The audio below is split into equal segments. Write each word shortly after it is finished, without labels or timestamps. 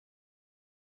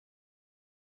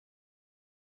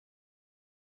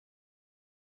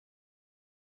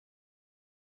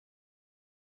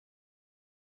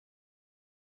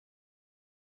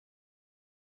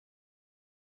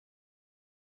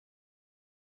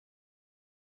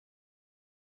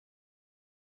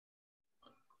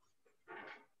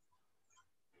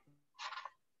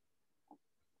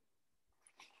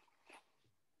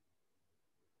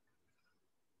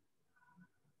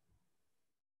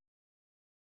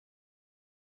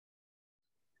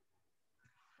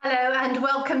Hello and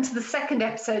welcome to the second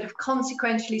episode of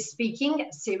Consequentially Speaking,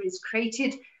 a series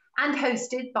created and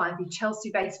hosted by the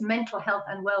Chelsea-based mental health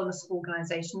and wellness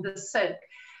organisation, the SOAK.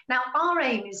 Now, our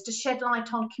aim is to shed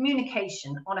light on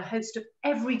communication on a host of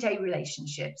everyday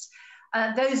relationships.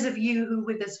 Those of you who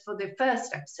were with us for the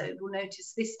first episode will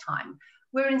notice this time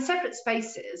we're in separate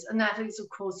spaces, and that is, of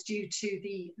course, due to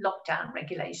the lockdown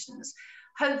regulations.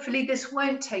 Hopefully, this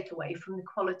won't take away from the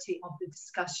quality of the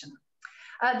discussion.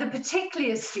 The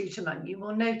particularly astute among you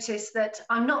will notice that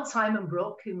I'm not Simon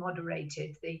Brooke, who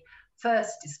moderated the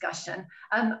first discussion.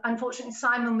 Unfortunately,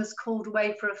 Simon was called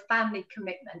away for a family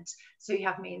commitment, so you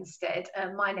have me instead.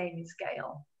 My name is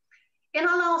Gail. In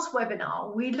our last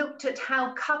webinar, we looked at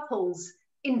how couples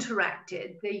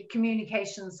interacted, the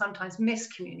communication, sometimes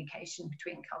miscommunication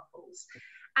between couples,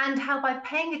 and how by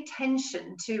paying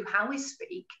attention to how we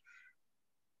speak,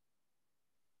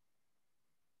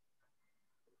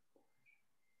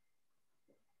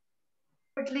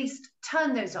 or at least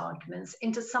turn those arguments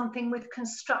into something with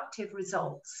constructive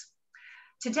results.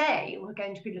 Today, we're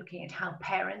going to be looking at how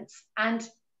parents and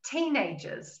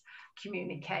teenagers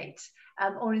communicate,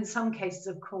 or in some cases,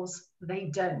 of course, they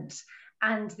don't,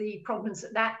 and the problems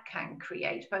that that can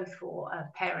create, both for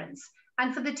parents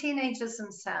and for the teenagers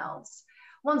themselves.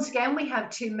 Once again, we have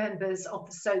two members of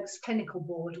the SOAK's clinical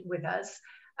board with us.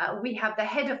 We have the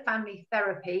head of family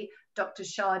therapy, Dr.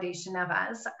 Shadi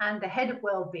Shanavaz, and the head of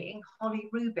wellbeing, Holly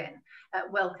Rubin.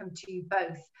 Welcome to you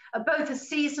both. Both are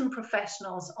seasoned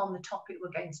professionals on the topic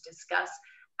we're going to discuss,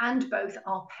 and both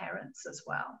are parents as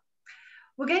well.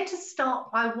 We're going to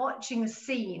start by watching a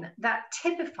scene that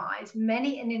typifies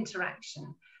many an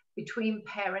interaction between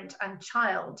parent and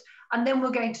child, and then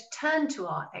we're going to turn to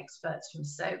our experts from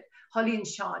SOAK, Holly and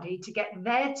Shadi, to get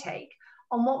their take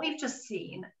on what we've just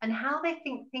seen and how they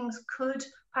think things could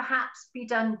perhaps be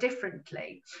done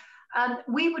differently.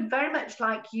 We would very much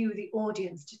like you, the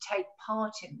audience, to take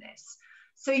part in this.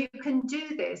 So you can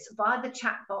do this via the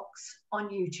chat box on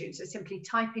YouTube. So simply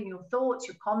type in your thoughts,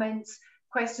 your comments,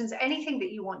 questions, anything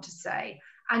that you want to say,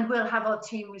 and we'll have our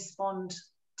team respond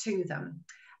to them.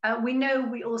 We know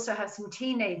we also have some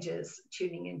teenagers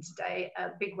tuning in today.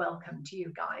 A big welcome to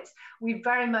you guys. We'd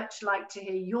very much like to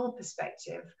hear your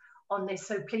perspective on this,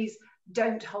 so please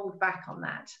don't hold back on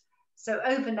that. So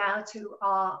over now to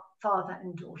our father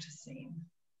and daughter scene.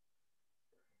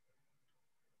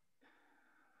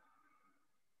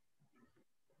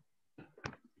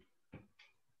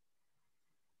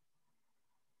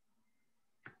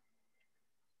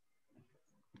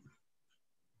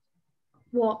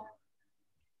 What?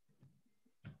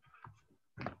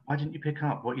 Why didn't you pick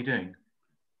up? What are you doing?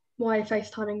 Why are you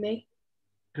FaceTiming me?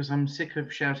 Because I'm sick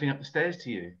of shouting up the stairs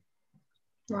to you.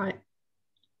 Right.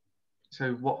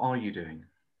 So what are you doing?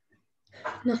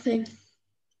 Nothing.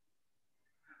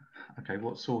 Okay,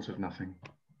 what sort of nothing?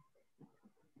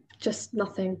 Just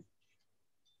nothing.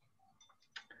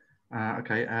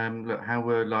 Okay, look, how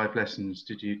were live lessons?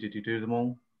 Did you do them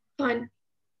all? Fine.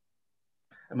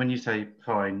 And when you say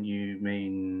fine, you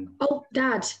mean? Oh,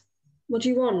 Dad, what do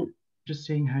you want? Just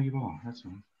seeing how you are, that's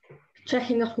all.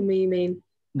 Checking up on me, you mean?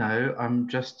 No, I'm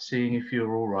just seeing if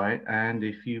you're all right and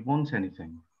if you want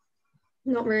anything.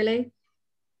 Not really.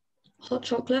 Hot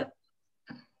chocolate?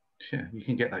 Yeah, you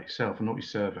can get that yourself. I'm not your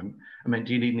servant. I mean,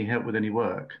 do you need any help with any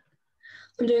work?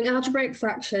 I'm doing algebraic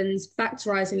fractions,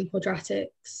 factorising and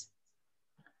quadratics.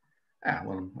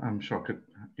 Well, I'm sure I could,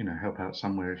 help out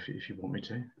somewhere if you want me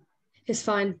to. It's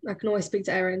fine. I can always speak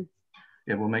to Erin.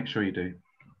 Yeah, well, make sure you do.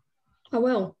 I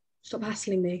will. Stop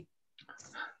hassling me.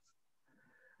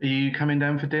 Are you coming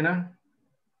down for dinner?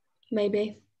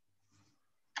 Maybe.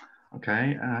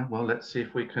 Okay, well, let's see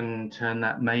if we can turn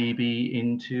that maybe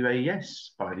into a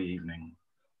yes by the evening.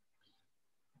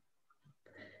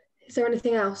 Is there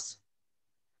anything else?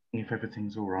 If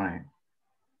everything's all right.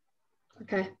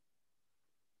 Okay.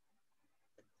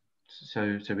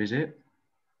 So is it?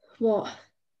 What?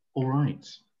 All right.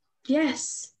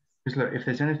 Yes. Because look, if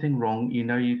there's anything wrong,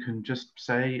 you can just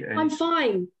say... I'm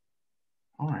fine.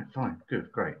 All right, fine,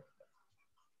 good, great.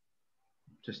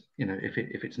 Just,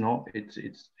 if it's not,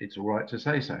 it's all right to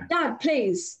say so. Dad,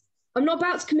 please. I'm not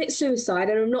about to commit suicide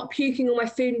and I'm not puking all my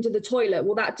food into the toilet.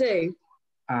 Will that do?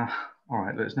 All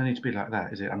right, there's no need to be like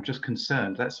that, is it? I'm just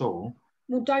concerned, that's all.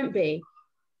 Well, don't be.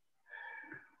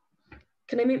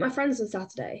 Can I meet my friends on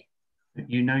Saturday?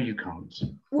 You know you can't.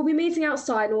 We'll be meeting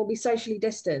outside and we'll be socially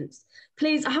distanced.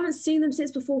 Please, I haven't seen them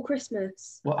since before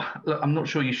Christmas. Well, look, I'm not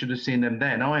sure you should have seen them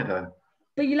then either.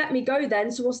 But you let me go then,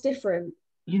 so what's different?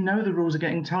 You know the rules are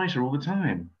getting tighter all the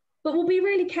time. But we'll be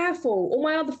really careful. All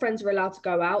my other friends are allowed to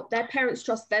go out. Their parents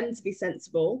trust them to be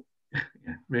sensible.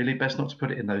 Yeah, really? Best not to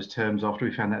put it in those terms after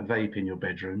we found that vape in your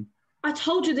bedroom. I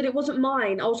told you that it wasn't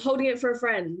mine. I was holding it for a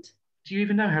friend. Do you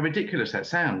even know how ridiculous that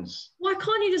sounds? Why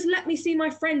can't you just let me see my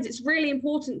friends? It's really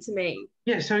important to me.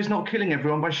 Yeah, so he's not killing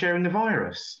everyone by sharing the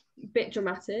virus. Bit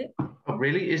dramatic. Oh,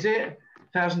 really? Is it?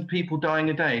 1,000 people dying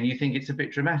a day and you think it's a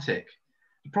bit dramatic?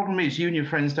 The problem is you and your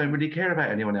friends don't really care about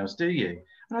anyone else, do you?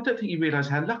 And I don't think you realise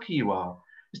how lucky you are.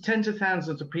 There's tens of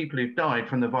thousands of people who've died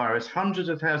from the virus, hundreds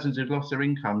of thousands who've lost their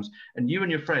incomes, and you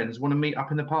and your friends want to meet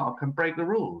up in the park and break the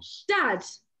rules. Dad!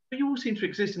 But you all seem to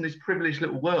exist in this privileged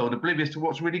little world, oblivious to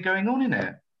what's really going on in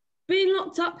it. Being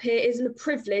locked up here isn't a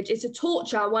privilege, it's a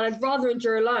torture one I'd rather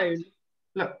endure alone.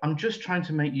 Look, I'm just trying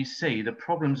to make you see the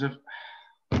problems of...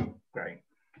 Great.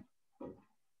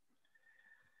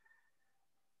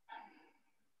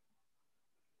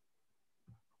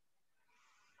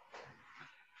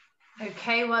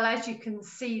 Okay, well, as you can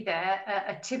see there,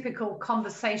 a typical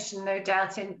conversation, no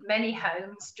doubt, in many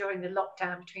homes during the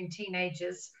lockdown between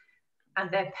teenagers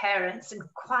and their parents, and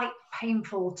quite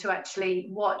painful to actually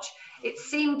watch. It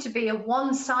seemed to be a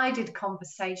one-sided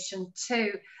conversation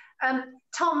too.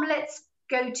 Tom, let's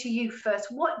go to you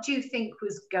first. What do you think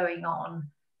was going on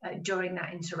during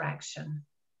that interaction?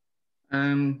 I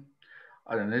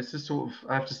don't know. It's a sort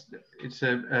of.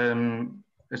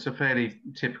 It's a fairly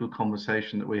typical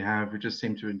conversation that we have. We just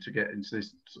seem to get into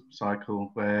this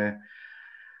cycle where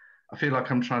I feel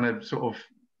like I'm trying to sort of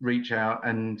reach out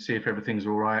and see if everything's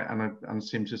all right, and I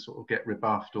seem to sort of get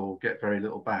rebuffed or get very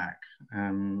little back,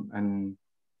 and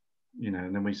you know,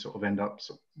 and then we sort of end up,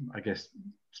 I guess,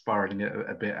 spiraling it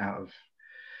a bit out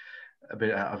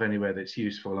of anywhere that's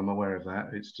useful. I'm aware of that.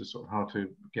 It's just sort of hard to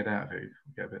get out of it.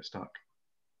 Get a bit stuck.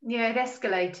 Yeah, it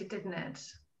escalated, didn't it?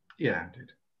 Yeah, it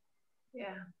did.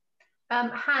 Yeah.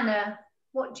 Hannah,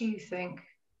 what do you think?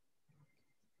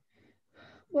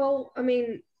 Well, I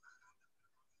mean,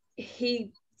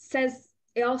 he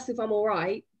asks if I'm all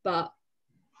right, but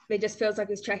it just feels like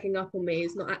he's checking up on me.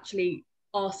 He's not actually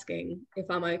asking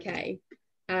if I'm okay.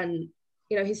 And,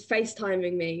 you know, he's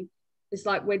FaceTiming me. It's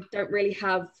like we don't really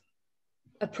have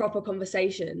a proper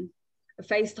conversation. A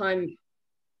FaceTime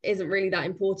isn't really that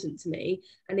important to me.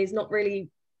 And he's not really,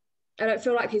 I don't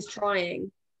feel like he's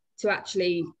trying to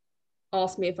actually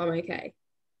ask me if I'm okay,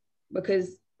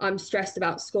 because I'm stressed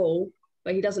about school,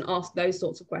 but he doesn't ask those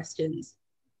sorts of questions.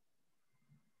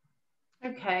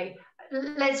 Okay,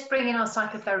 let's bring in our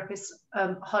psychotherapists,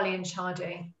 Holly and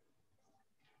Shadi.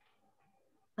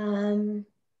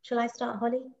 Shall I start,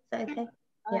 Holly? Is that okay?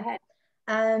 Go ahead.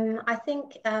 I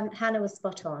think Hannah was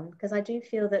spot on, because I do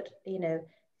feel that, you know,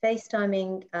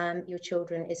 FaceTiming your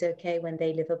children is okay when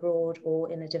they live abroad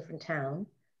or in a different town,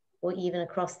 or even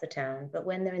across the town. But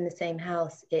when they're in the same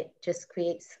house, it just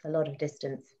creates a lot of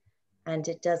distance, and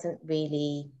it doesn't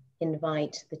really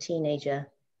invite the teenager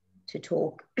to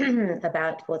talk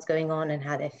about what's going on and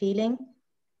how they're feeling.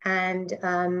 And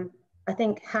I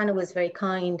think Hannah was very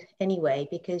kind anyway,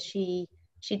 because she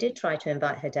did try to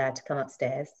invite her dad to come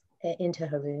upstairs into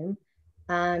her room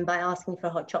by asking for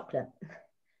a hot chocolate.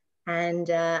 And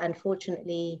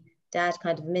unfortunately, Dad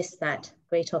kind of missed that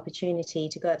great opportunity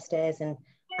to go upstairs and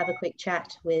have a quick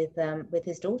chat with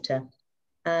his daughter.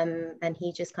 And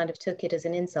he just kind of took it as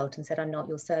an insult and said, "I'm not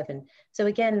your servant." So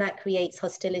again, that creates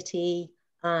hostility,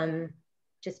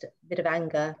 just a bit of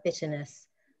anger, bitterness.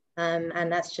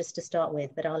 And that's just to start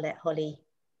with, but I'll let Holly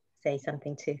say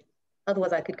something too.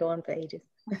 Otherwise, I could go on for ages.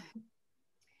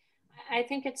 I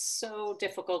think it's so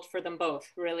difficult for them both,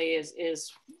 really,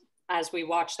 is as we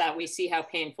watch that, we see how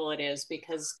painful it is,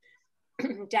 because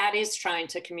Dad is trying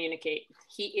to communicate.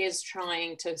 He is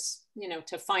trying to, you know,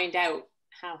 to find out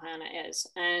how Hannah is.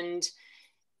 And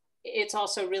it's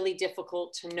also really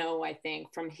difficult to know, I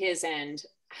think, from his end,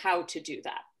 how to do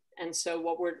that. And so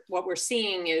what we're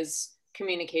seeing is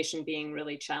communication being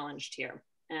really challenged here.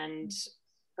 And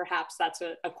perhaps that's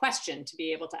a question to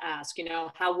be able to ask, you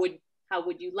know, how would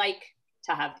you like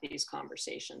to have these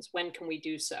conversations? When can we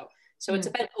do so? So it's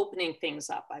about opening things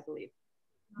up, I believe.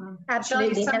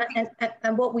 Absolutely.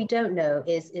 And what we don't know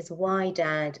is why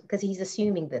Dad, because he's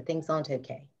assuming that things aren't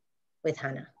okay with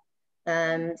Hannah.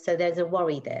 So there's a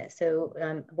worry there.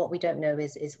 So what we don't know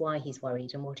is why he's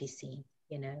worried and what he's seen,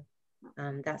 you know.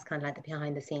 That's kind of like the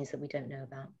behind the scenes that we don't know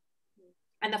about.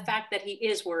 And the fact that he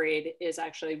is worried is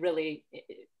actually really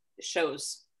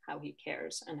shows how he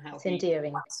cares and how it's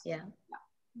endearing. Yeah.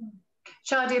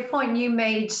 Shadi, a point you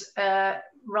made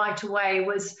right away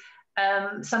was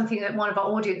something that one of our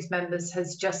audience members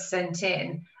has just sent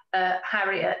in.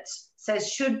 Harriet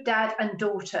says, should dad and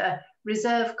daughter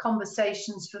reserve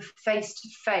conversations for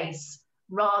face-to-face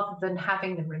rather than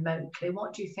having them remotely?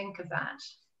 What do you think of that?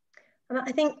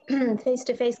 I think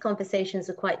face-to-face conversations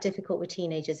are quite difficult with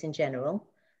teenagers in general.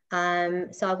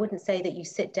 So I wouldn't say that you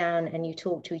sit down and you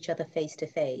talk to each other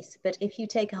face-to-face, but if you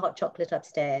take a hot chocolate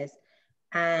upstairs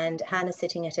and Hannah's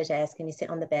sitting at her desk and you sit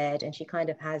on the bed and she kind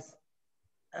of has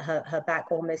her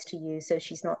back almost to you, so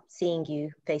she's not seeing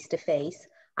you face-to-face,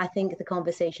 I think the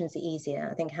conversations are easier.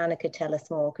 I think Hannah could tell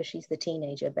us more because she's the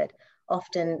teenager, but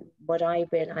often what I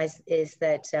realize is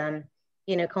that,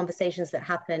 conversations that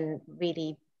happen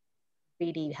really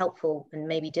helpful and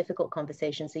maybe difficult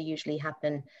conversations, they usually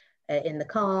happen in the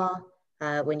car,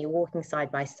 when you're walking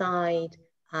side by side,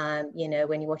 when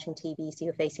you're watching TV, so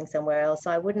you're facing somewhere else.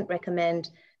 So I wouldn't recommend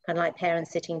kind of like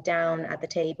parents sitting down at the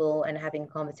table and having a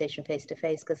conversation face to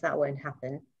face, because that won't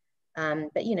happen.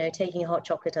 But taking a hot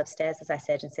chocolate upstairs, as I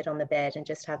said, and sit on the bed and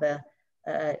just have a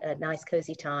nice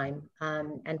cozy time,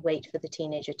 and wait for the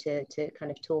teenager to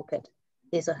kind of talk at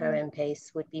his or her own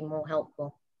pace would be more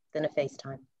helpful than a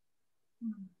FaceTime.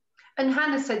 And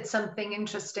Hannah said something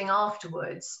interesting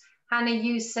afterwards. Hannah,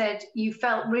 you said you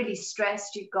felt really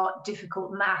stressed. You've got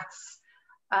difficult maths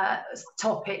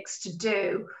topics to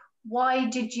do. Why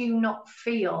did you not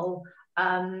feel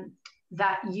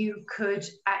that you could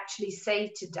actually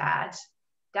say to Dad,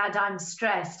 I'm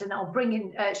stressed? And I'll bring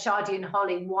in Shadi and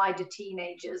Holly. Why do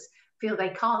teenagers feel they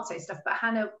can't say stuff? But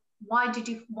Hannah, why did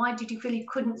you feel you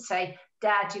couldn't say,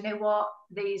 Dad, you know what,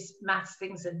 these maths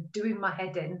things are doing my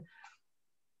head in?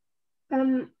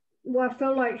 Well, I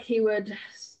felt like he would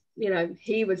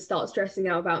start stressing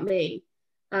out about me,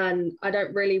 and I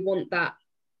don't really want that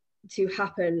to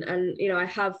happen. And I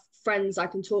have friends I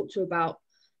can talk to about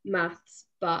maths,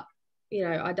 but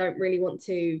I don't really want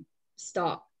to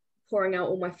start pouring out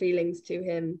all my feelings to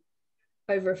him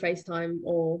over a FaceTime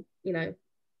or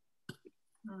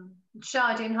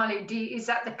Shadi and Holly, is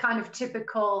that the kind of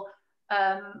typical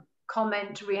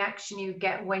comment, reaction you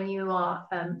get when you are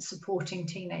supporting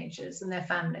teenagers and their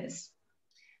families?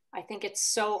 I think it's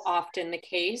so often the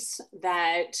case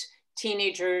that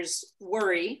teenagers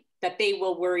worry that they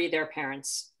will worry their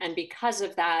parents. And because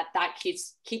of that, that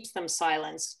keeps them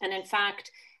silenced. And in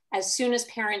fact, as soon as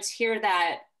parents hear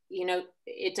that,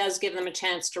 it does give them a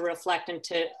chance to reflect and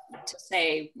to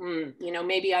say,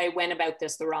 maybe I went about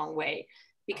this the wrong way.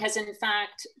 Because in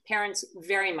fact, parents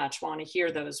very much want to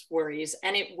hear those worries,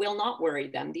 and it will not worry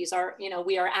them. These are,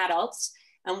 we are adults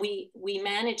and we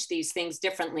manage these things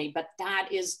differently, but that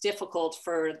is difficult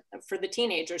for the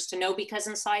teenagers to know, because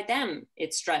inside them,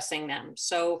 it's stressing them.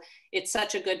 So it's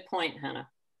such a good point, Hannah.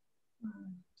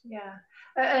 Yeah.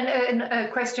 And a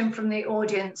question from the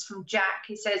audience, from Jack.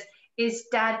 He says, is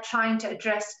Dad trying to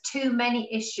address too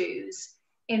many issues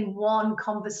in one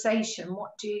conversation?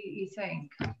 What do you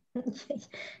think?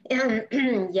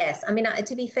 Yes, I mean,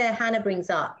 to be fair, Hannah brings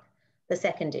up the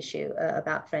second issue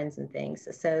about friends and things.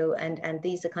 So, and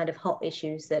these are kind of hot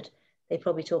issues that they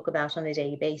probably talk about on a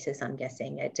daily basis, I'm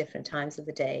guessing, at different times of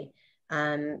the day.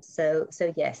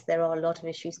 So yes, there are a lot of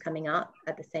issues coming up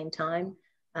at the same time.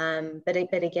 But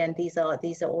again, these are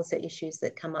also issues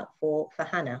that come up for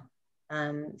Hannah.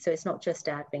 So it's not just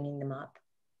Dad bringing them up.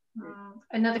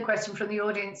 Another question from the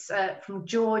audience, from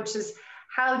George, says,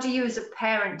 how do you as a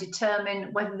parent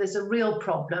determine whether there's a real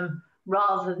problem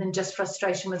rather than just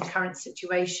frustration with the current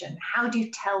situation? How do you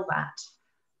tell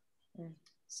that?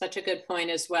 Such a good point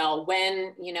as well.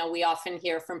 When, we often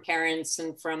hear from parents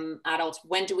and from adults,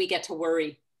 when do we get to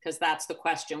worry? Because that's the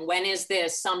question. When is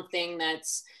this something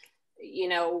that's,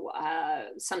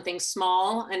 something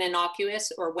small and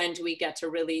innocuous, or when do we get to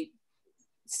really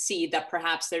see that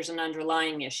perhaps there's an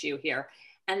underlying issue here?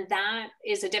 And that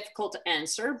is a difficult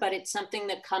answer, but it's something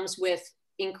that comes with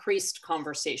increased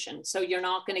conversation. So you're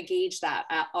not going to gauge that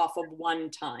off of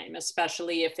one time,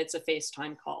 especially if it's a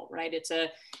FaceTime call, right?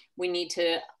 We need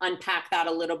to unpack that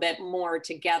a little bit more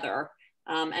together,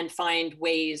 and find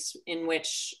ways in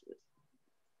which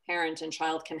parent and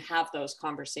child can have those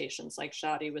conversations, like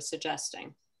Shadi was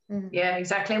suggesting. Yeah,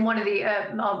 exactly. And one of the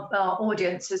our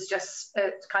audience has just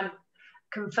kind of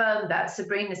confirmed that.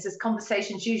 Sabrina says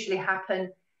conversations usually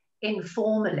happen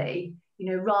informally,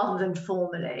 rather than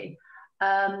formally.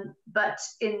 But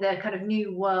in the kind of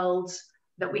new world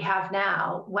that we have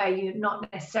now, where you're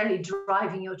not necessarily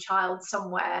driving your child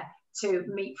somewhere to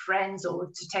meet friends or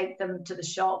to take them to the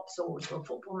shops or to a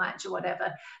football match or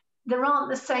whatever, there aren't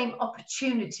the same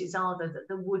opportunities, are there, that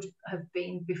there would have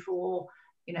been before,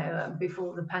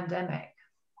 before the pandemic.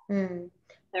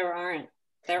 There aren't.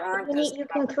 You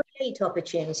can create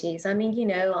opportunities. I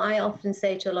mean, I often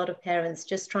say to a lot of parents,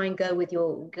 just try and go with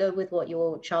what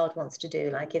your child wants to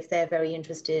do. Like if they're very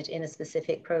interested in a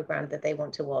specific program that they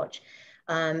want to watch,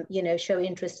 show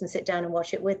interest and sit down and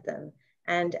watch it with them.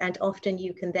 And often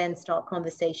you can then start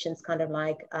conversations kind of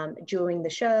like during the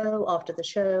show, after the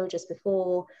show, just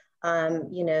before,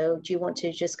 you know, do you want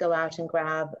to just go out and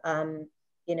grab,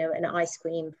 you know, an ice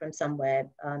cream from somewhere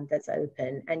that's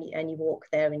open, and you walk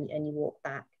there and you walk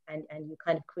back, and you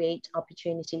kind of create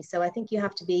opportunities. So I think you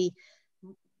have to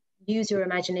use your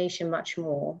imagination much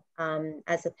more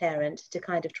as a parent to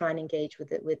kind of try and engage with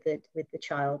the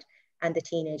child and the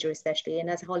teenager especially. And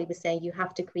as Holly was saying, you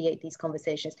have to create these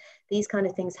conversations. These kind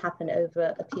of things happen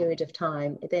over a period of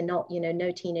time. They're not, you know,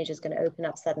 no teenager is going to open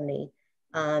up suddenly,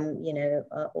 you know,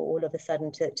 all of a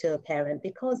sudden to a parent,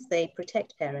 because they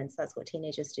protect parents. That's what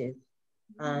teenagers do.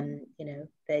 You know,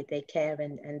 they care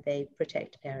and they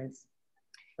protect parents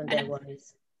from their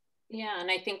worries. Yeah,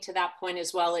 and I think to that point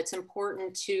as well, it's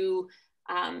important to,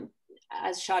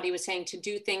 as Shadi was saying, to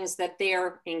do things that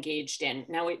they're engaged in.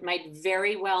 Now, it might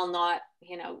very well not,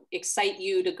 you know, excite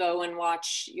you to go and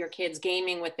watch your kids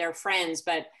gaming with their friends,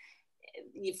 but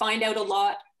you find out a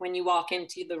lot when you walk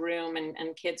into the room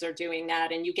and kids are doing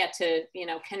that, and you get to, you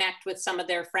know, connect with some of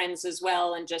their friends as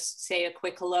well and just say a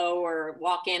quick hello or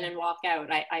walk in and walk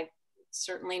out. I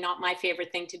certainly not my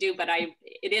favorite thing to do, but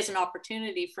it is an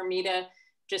opportunity for me to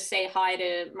just say hi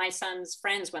to my son's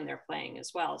friends when they're playing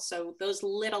as well. So those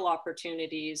little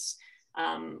opportunities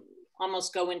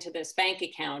almost go into this bank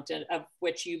account of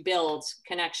which you build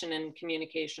connection and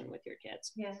communication with your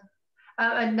kids. Yeah.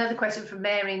 Another question from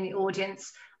Mary in the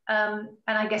audience, and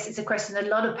I guess it's a question that a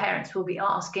lot of parents will be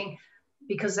asking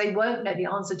because they won't know the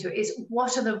answer to it, is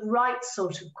what are the right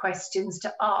sort of questions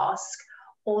to ask,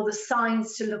 or the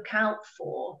signs to look out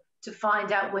for to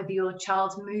find out whether your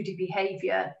child's moody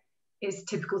behavior is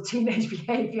typical teenage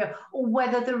behavior, or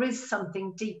whether there is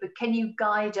something deeper? Can you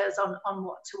guide us on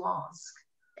what to ask?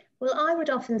 Well, I would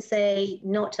often say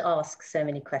not to ask so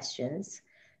many questions,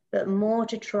 but more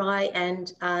to try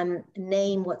and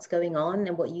name what's going on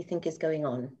and what you think is going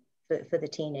on for the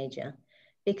teenager.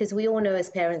 Because we all know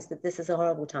as parents that this is a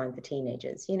horrible time for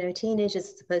teenagers. You know, teenagers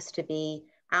are supposed to be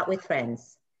out with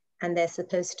friends, and they're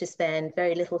supposed to spend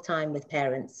very little time with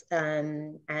parents,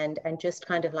 and just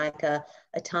kind of like a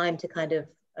time to kind of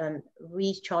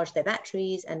recharge their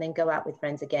batteries and then go out with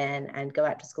friends again and go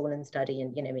out to school and study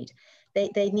and, you know, meet.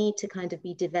 They need to kind of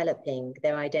be developing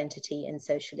their identity and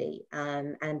socially,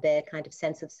 and their kind of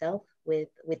sense of self with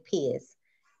peers.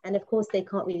 And of course, they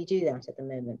can't really do that at the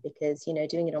moment because, you know,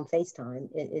 doing it on FaceTime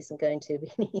isn't going to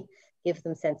really give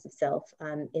them sense of self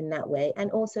in that way.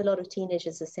 And also a lot of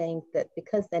teenagers are saying that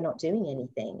because they're not doing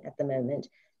anything at the moment,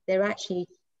 they're actually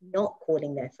not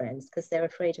calling their friends because they're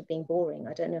afraid of being boring.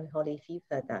 I don't know, Holly, if you've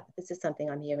heard that, but this is something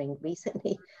I'm hearing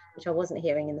recently, which I wasn't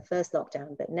hearing in the first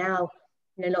lockdown. But now,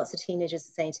 you know, lots of teenagers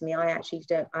are saying to me,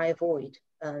 I avoid,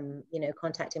 you know,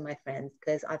 contacting my friends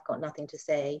because I've got nothing to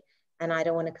say and I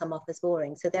don't want to come off as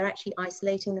boring. So they're actually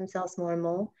isolating themselves more and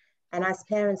more. And as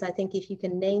parents, I think if you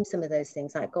can name some of those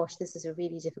things, like, gosh, this is a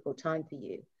really difficult time for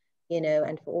you, you know,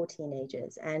 and for all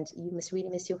teenagers, and you must really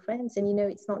miss your friends. And, you know,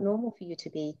 it's not normal for you to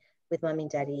be with mummy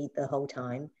and daddy the whole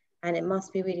time. And it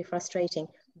must be really frustrating.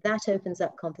 That opens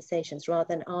up conversations rather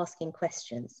than asking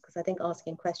questions, because I think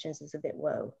asking questions is a bit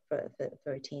woe for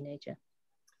a teenager.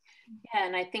 Yeah,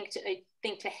 and I think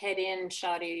to head in,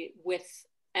 Shadi, with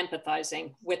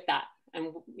empathizing with that,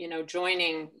 and, you know,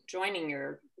 joining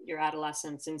your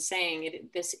adolescents and saying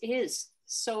this is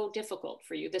so difficult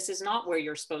for you. This is not where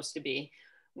you're supposed to be.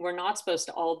 We're not supposed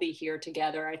to all be here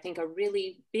together. I think a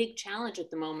really big challenge at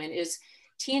the moment is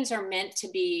teens are meant to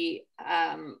be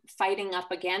fighting up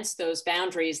against those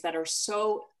boundaries that are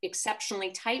so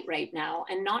exceptionally tight right now,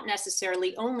 and not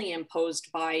necessarily only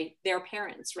imposed by their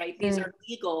parents, right? These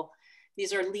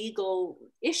are legal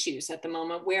issues at the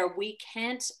moment where we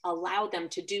can't allow them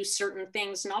to do certain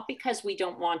things, not because we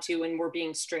don't want to and we're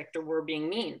being strict or we're being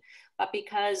mean, but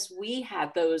because we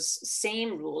have those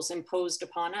same rules imposed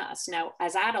upon us. Now,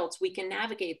 as adults, we can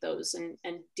navigate those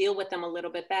and deal with them a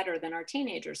little bit better than our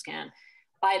teenagers can.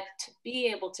 But to be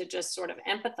able to just sort of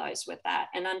empathize with that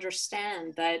and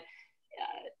understand that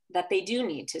they do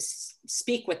need to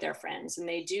speak with their friends and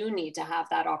they do need to have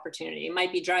that opportunity. It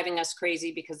might be driving us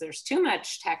crazy because there's too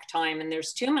much tech time and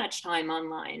there's too much time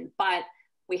online, but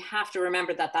we have to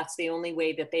remember that that's the only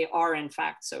way that they are in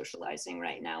fact socializing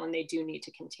right now, and they do need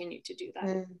to continue to do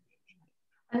that.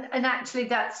 And actually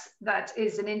that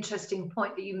is an interesting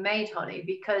point that you made, Holly,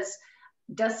 because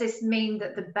does this mean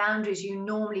that the boundaries you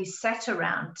normally set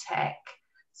around tech,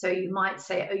 so you might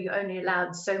say, oh, you're only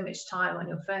allowed so much time on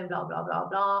your phone, blah, blah, blah,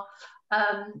 blah.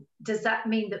 Does that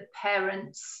mean that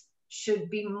parents should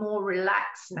be more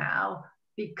relaxed now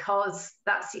because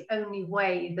that's the only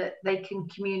way that they can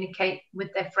communicate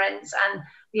with their friends and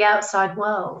the outside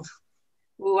world?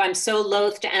 Ooh, I'm so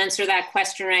loath to answer that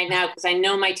question right now because I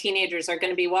know my teenagers are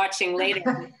going to be watching later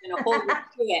and going to hold me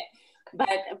to it.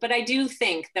 But I do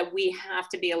think that we have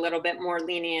to be a little bit more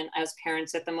lenient as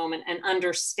parents at the moment and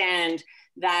understand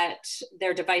that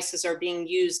their devices are being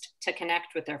used to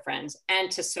connect with their friends and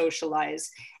to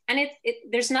socialize. And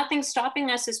there's nothing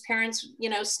stopping us as parents, you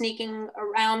know, sneaking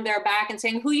around their back and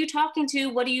saying, who are you talking to?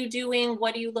 What are you doing?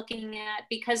 What are you looking at?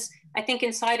 Because I think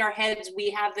inside our heads,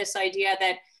 we have this idea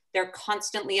that they're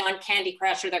constantly on Candy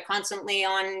Crush, or they're constantly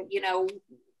on, you know,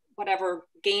 whatever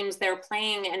games they're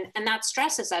playing. And that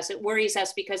stresses us. It worries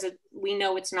us because we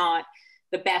know it's not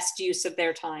the best use of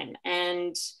their time.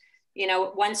 And, you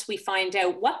know, once we find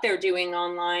out what they're doing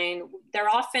online, they're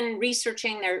often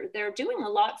researching, they're doing a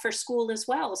lot for school as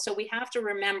well. So we have to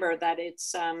remember that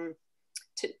it's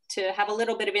to have a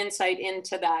little bit of insight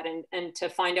into that and to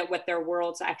find out what their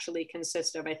worlds actually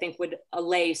consist of, I think would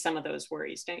allay some of those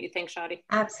worries. Don't you think, Shadi?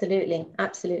 Absolutely.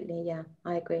 Absolutely. Yeah,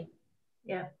 I agree.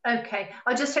 Yeah. Okay.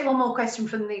 I'll just take one more question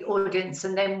from the audience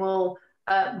and then we'll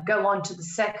go on to the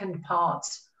second part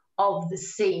of the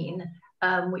scene,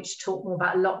 which talk more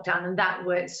about lockdown and that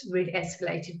where it's really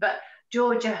escalated. But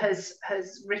Georgia has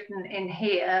written in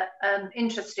here,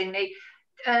 interestingly,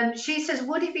 she says,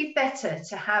 would it be better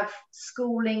to have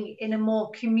schooling in a more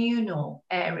communal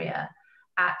area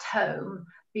at home?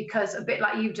 Because a bit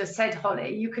like you just said,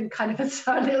 Holly, you can kind of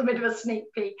a little bit of a sneak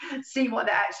peek, see what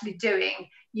they're actually doing.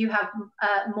 You have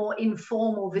more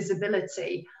informal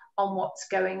visibility on what's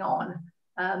going on.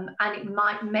 And it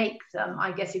might make them,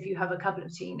 I guess, if you have a couple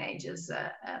of teenagers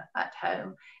at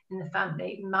home in the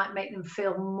family, it might make them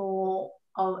feel more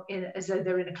as though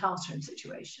they're in a classroom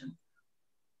situation.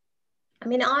 I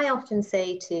mean, I often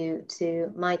say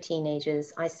to my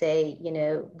teenagers, I say, you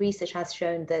know, research has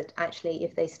shown that actually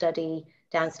if they study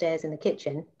downstairs in the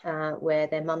kitchen where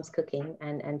their mum's cooking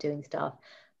and doing stuff,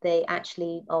 they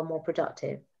actually are more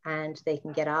productive and they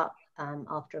can get up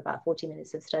after about 40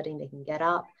 minutes of studying, they can get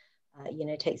up, you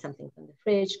know, take something from the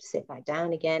fridge, sit back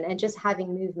down again, and just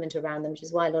having movement around them, which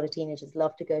is why a lot of teenagers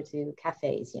love to go to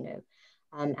cafes, you know,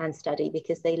 and study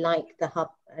because they like the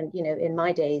hub. And, you know, in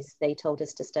my days, they told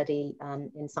us to study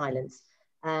in silence.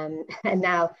 And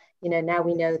now, you know, now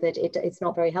we know that it's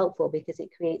not very helpful because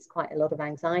it creates quite a lot of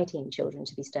anxiety in children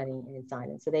to be studying in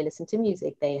silence. So they listen to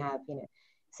music, they have, you know,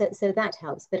 so that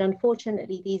helps. But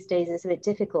unfortunately, these days it's a bit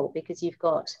difficult because you've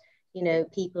got, you know,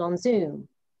 people on Zoom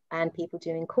and people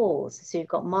doing calls. So you've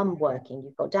got mum working,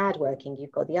 you've got dad working,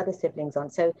 you've got the other siblings on.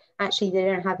 So actually they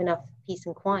don't have enough peace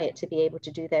and quiet to be able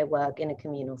to do their work in a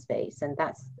communal space. And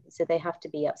so they have to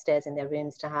be upstairs in their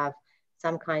rooms to have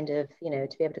some kind of, you know,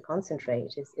 to be able to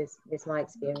concentrate is my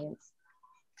experience.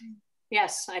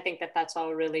 Yes, I think that's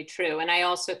all really true. And I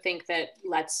also think that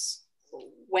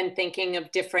when thinking of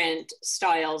different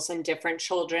styles and different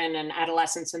children and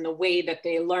adolescents and the way that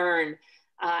they learn,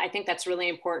 I think that's really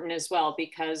important as well,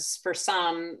 because for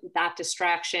some, that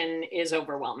distraction is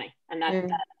overwhelming and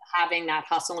that having that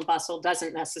hustle and bustle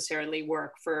doesn't necessarily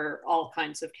work for all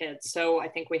kinds of kids. So I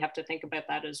think we have to think about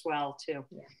that as well too.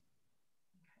 Yeah.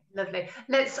 Lovely.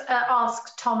 Let's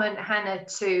ask Tom and Hannah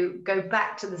to go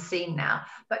back to the scene now,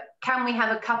 but can we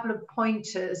have a couple of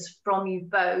pointers from you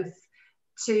both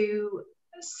to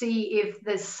see if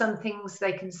there's some things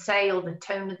they can say, or the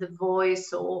tone of the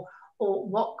voice, or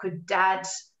what could Dad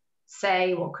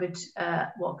say, what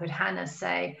could Hannah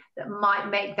say that might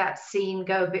make that scene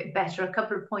go a bit better? A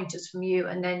couple of pointers from you,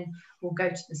 and then we'll go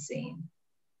to the scene.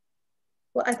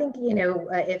 Well, I think, you know,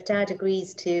 if Dad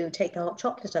agrees to take the hot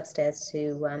chocolate upstairs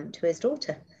to his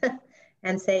daughter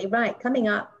and say, right, coming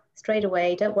up straight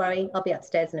away, don't worry, I'll be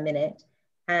upstairs in a minute,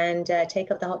 and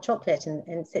take up the hot chocolate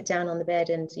and sit down on the bed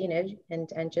and, you know,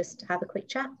 and just have a quick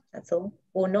chat, that's all.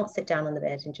 Or not sit down on the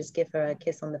bed and just give her a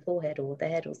kiss on the forehead or the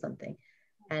head or something,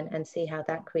 and see how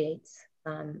that creates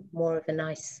more of a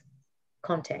nice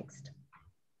context.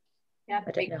 Yeah,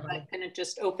 kind of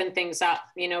just open things up,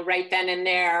 you know, right then and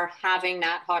there, having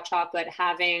that hot chocolate,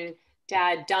 having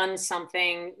Dad done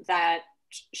something that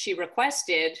she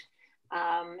requested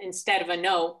instead of a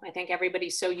no. I think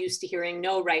everybody's so used to hearing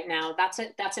no right now. That's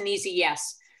an easy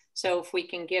yes. So if we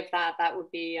can give that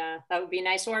would be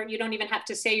nice. Or you don't even have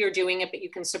to say you're doing it, but you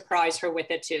can surprise her with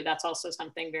it too. That's also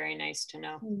something very nice to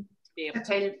know. To be able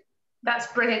to. That's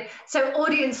brilliant. So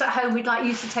audience at home, we'd like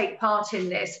you to take part in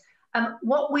this.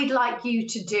 What we'd like you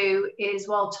to do is,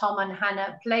 while Tom and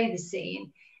Hannah play the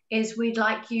scene, is we'd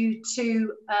like you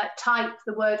to type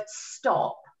the word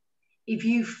stop if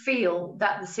you feel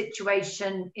that the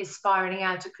situation is spiraling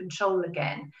out of control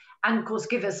again. And of course,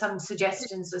 give us some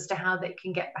suggestions as to how they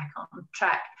can get back on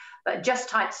track. But just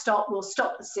type stop, we'll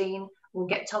stop the scene, we'll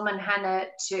get Tom and Hannah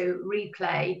to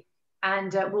replay,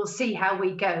 and we'll see how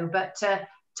we go. But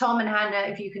Tom and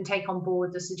Hannah, if you can take on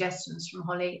board the suggestions from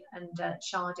Holly and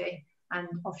Shadi, and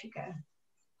off you go.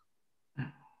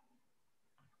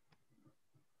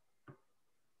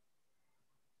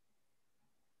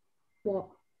 What?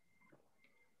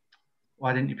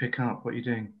 Why didn't you pick up? What are you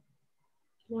doing?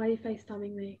 Why are you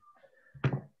FaceTiming me?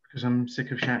 Because I'm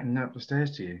sick of shouting up the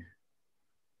stairs to you.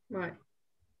 Right.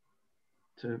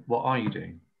 So what are you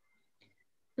doing?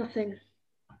 Nothing.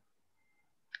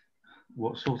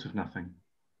 What sort of nothing?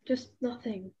 Just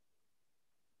nothing.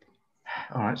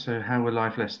 All right, so how were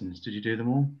life lessons? Did you do them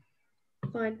all?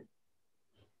 Fine.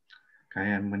 Okay,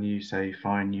 and when you say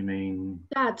fine, you mean?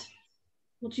 Dad,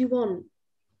 what do you want?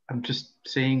 I'm just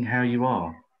seeing how you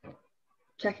are.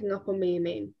 Checking up on me, you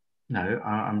mean? No,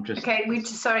 I'm just... Okay,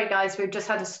 sorry guys, we've just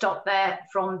had to stop there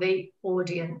from the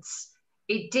audience.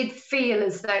 It did feel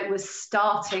as though it was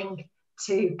starting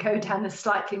to go down a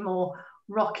slightly more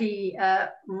rocky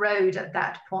road at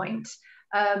that point.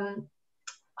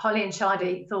 Holly and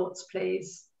Shadi, thoughts,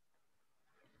 please?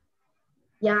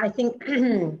 Yeah, I think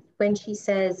when she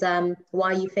says,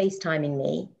 why are you FaceTiming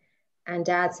me? And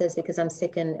Dad says, because I'm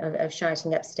sick of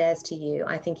shouting upstairs to you,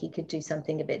 I think he could do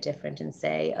something a bit different and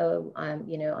say, oh,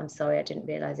 I'm sorry, I didn't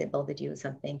realize it bothered you or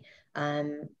something.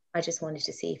 I just wanted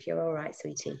to see if you're all right,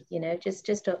 sweetie.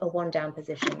 Just a one down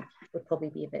position would probably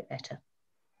be a bit better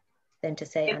than to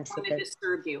say, I'm sick of...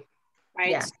 disturb you,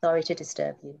 right? Yeah, sorry to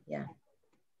disturb you, yeah.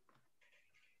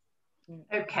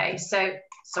 Okay, so,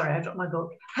 sorry, I dropped my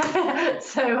book.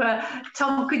 So,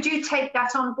 Tom, could you take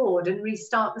that on board and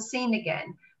restart the scene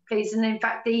again, please? And in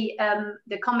fact, the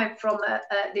comment from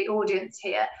the audience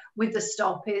here with the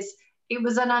stop is, it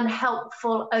was an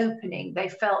unhelpful opening. They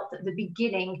felt that the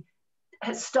beginning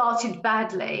had started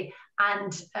badly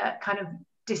and kind of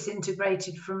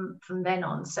disintegrated from then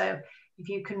on. So if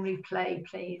you can replay,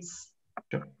 please.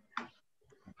 Sure.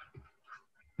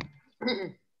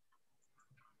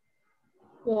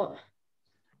 What?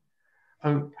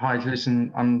 Oh, hi,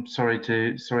 listen, I'm sorry,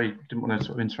 didn't want to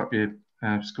sort of interrupt your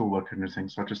schoolwork or anything,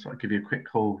 so I just thought I'd give you a quick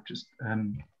call, just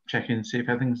check in, see if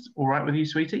everything's all right with you,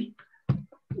 sweetie.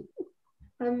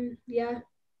 Yeah,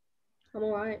 I'm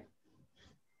all right.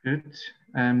 Good.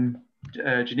 Do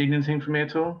you need anything from me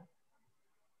at all?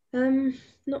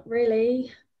 Not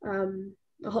really. A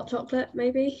hot chocolate,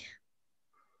 maybe?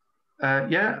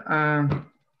 Yeah,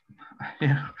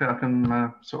 yeah, I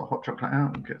can sort of hot chocolate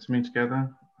out and get something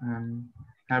together.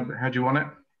 How do you want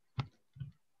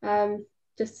it?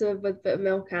 Just with a bit of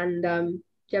milk and do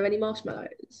you have any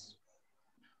marshmallows?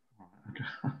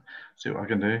 See what I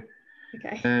can do.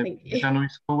 Okay, thank you. Done all your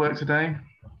schoolwork today?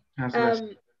 How's the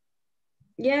lesson?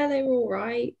 Yeah, they were all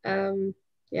right.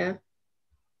 Yeah.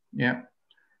 Yeah.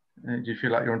 Do you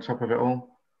feel like you're on top of it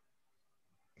all?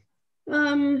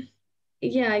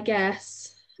 Yeah, I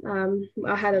guess.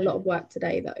 I had a lot of work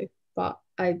today though, but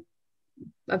I've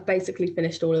basically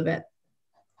finished all of it.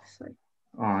 So.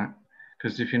 All right.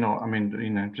 Because if you're not, I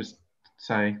mean, just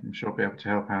say, I'm sure I'll be able to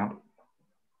help out.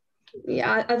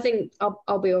 Yeah, I think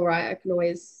I'll be all right. I can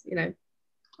always,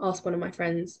 ask one of my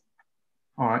friends.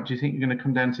 All right. Do you think you're going to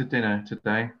come down to dinner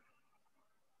today?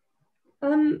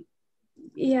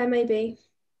 Yeah, maybe.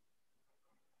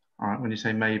 All right. When you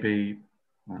say maybe,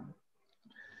 can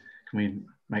we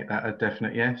make that a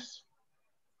definite yes?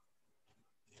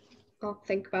 I'll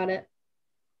think about it.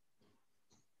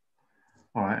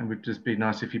 All right. It would just be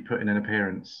nice if you put in an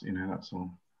appearance, that's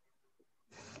all.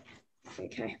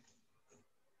 Okay.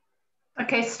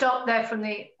 Okay, stop there from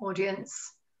the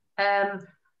audience.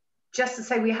 Just to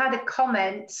say, we had a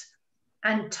comment,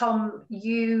 and Tom,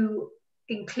 you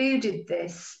included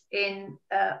this in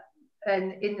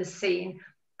the scene.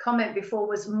 Comment before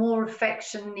was more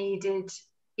affection needed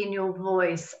in your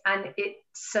voice, and it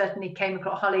certainly came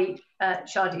across. Holly,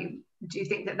 Shadi, do you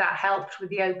think that helped with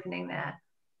the opening there?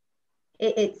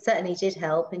 It certainly did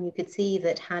help, and you could see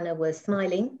that Hannah was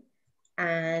smiling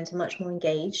and much more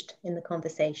engaged in the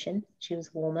conversation. She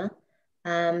was warmer,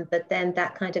 but then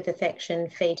that kind of affection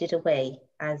faded away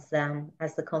as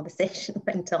the conversation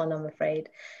went on, I'm afraid,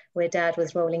 where Dad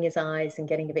was rolling his eyes and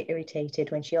getting a bit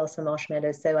irritated when she asked for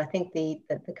marshmallows. So I think the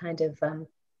kind of,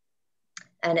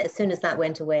 and as soon as that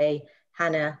went away,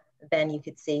 Hannah, then you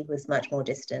could see, was much more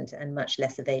distant and much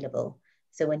less available.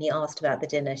 So when he asked about the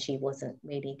dinner, she wasn't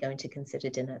really going to consider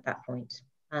dinner at that point.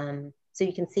 So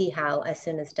you can see how as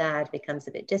soon as Dad becomes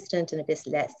a bit distant and a bit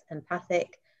less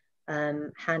empathic,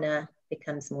 Hannah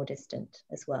becomes more distant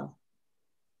as well.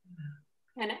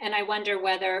 And I wonder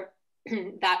whether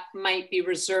that might be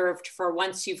reserved for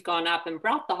once you've gone up and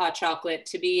brought the hot chocolate,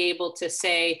 to be able to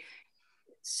say,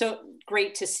 so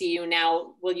great to see you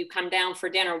now. Will you come down for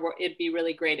dinner? It'd be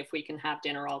really great if we can have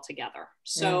dinner all together.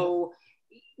 So,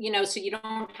 you know, so you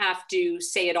don't have to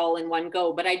say it all in one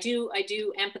go, but I do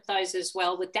empathize as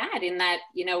well with Dad in that,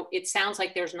 you know, it sounds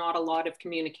like there's not a lot of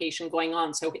communication going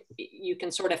on. So you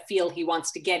can sort of feel he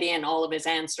wants to get in all of his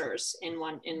answers in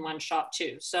one shot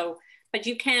too. So, but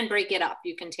you can break it up.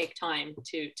 You can take time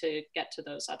to get to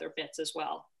those other bits as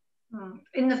well.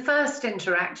 In the first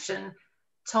interaction,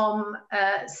 Tom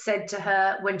said to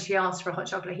her, when she asked for a hot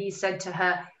chocolate, he said to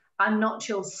her, "I'm not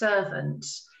your servant."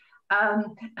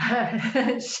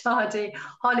 Shadi,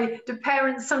 Holly, do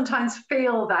parents sometimes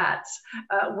feel that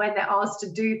when they're asked to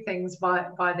do things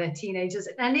by their teenagers?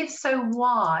 And if so,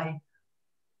 why?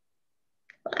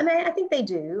 I mean, I think they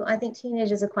do. I think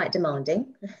teenagers are quite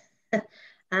demanding.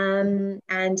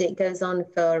 And it goes on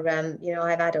for, you know, I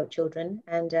have adult children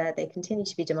and they continue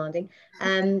to be demanding.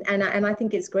 And I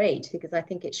think it's great because I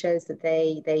think it shows that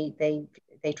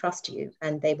they trust you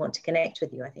and they want to connect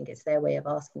with you. I think it's their way of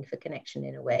asking for connection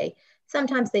in a way.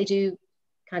 Sometimes they do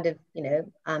kind of, you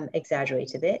know,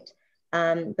 exaggerate a bit.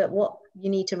 But what you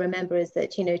need to remember is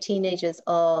that, you know, teenagers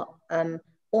are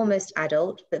almost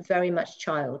adult, but very much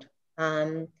child.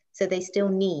 So they still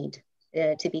need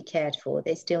to be cared for.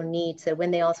 They still need, so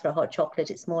when they ask for a hot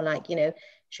chocolate, it's more like, you know,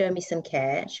 show me some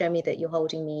care, show me that you're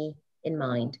holding me in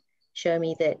mind, show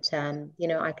me that, you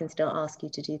know, I can still ask you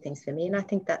to do things for me. And I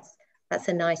think that's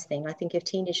a nice thing. I think if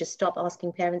teenagers stop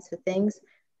asking parents for things,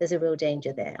 there's a real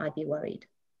danger there. I'd be worried.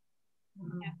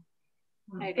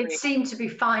 Yeah. It seemed to be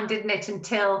fine, didn't it,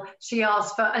 until she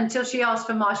asked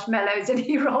for marshmallows, and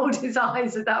he rolled his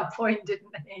eyes at that point,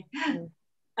 didn't he?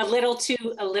 A little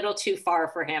too far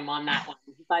for him on that one,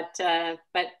 but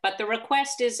the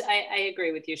request is, I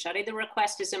agree with you, Shadi. The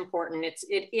request is important.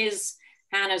 It is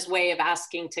Hannah's way of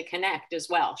asking to connect as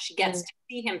well. She gets to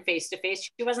see him face to face.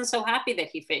 She wasn't so happy that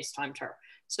he FaceTimed her.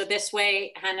 So this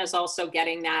way, Hannah's also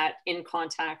getting that in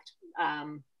contact,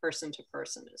 person to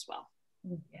person as well.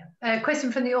 Yeah.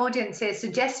 Question from the audience here,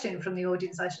 suggestion from the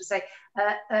audience, I should say.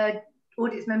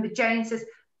 Audience member Jane says,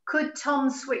 could Tom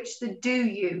switch the "do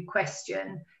you"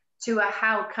 question to a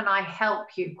 "how can I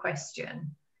help you"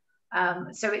 question?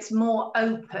 So it's more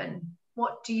open.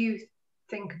 What do you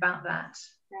think about that?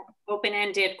 Yeah.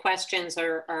 Open-ended questions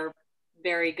are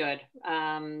very good.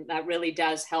 That really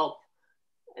does help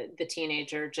the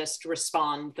teenager just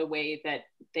respond the way that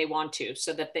they want to,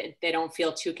 so that they don't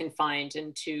feel too confined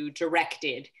and too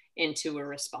directed into a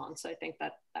response. I think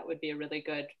that would be a really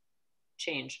good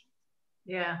change.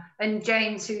 Yeah, and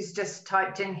James, who's just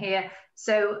typed in here,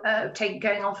 so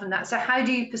going on from that, so how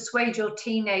do you persuade your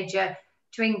teenager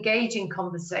to engage in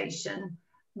conversation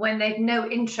when they've no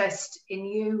interest in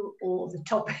you or the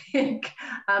topic?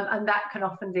 And that can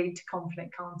often lead to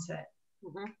conflict, can't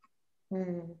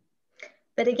it?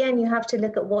 But again, you have to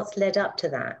look at what's led up to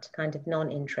that kind of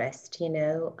non-interest, you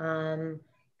know,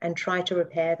 and try to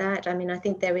repair that. I mean, I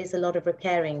think there is a lot of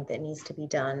repairing that needs to be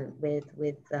done with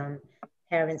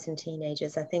parents and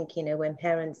teenagers. I think, you know, when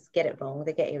parents get it wrong,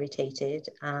 they get irritated,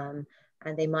 and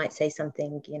they might say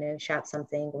something, you know, shout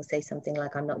something or say something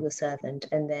like, "I'm not your servant,"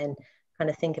 and then kind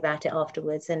of think about it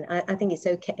afterwards. And I think it's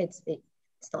okay. It's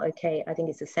not okay. I think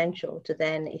it's essential to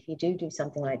then, if you do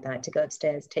something like that, to go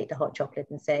upstairs, take the hot chocolate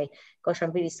and say, "Gosh,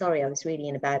 I'm really sorry. I was really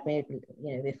in a bad mood,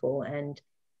 you know, before, and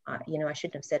you know, I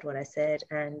shouldn't have said what I said,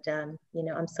 and you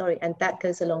know, I'm sorry." And that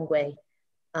goes a long way.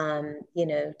 You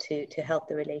know, to help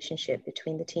the relationship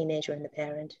between the teenager and the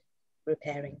parent,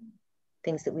 repairing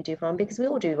things that we do wrong, because we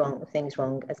all do things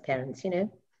wrong as parents, you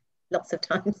know, lots of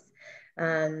times.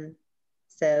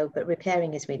 But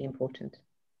repairing is really important.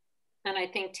 And I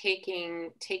think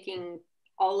taking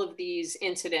all of these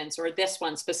incidents, or this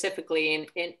one specifically,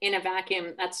 in a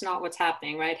vacuum, that's not what's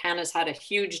happening, right? Hannah's had a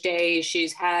huge day.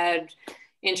 She's had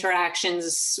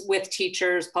interactions with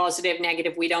teachers, positive,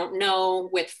 negative, we don't know,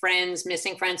 with friends,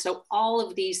 missing friends. So all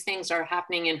of these things are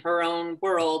happening in her own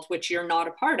world, which you're not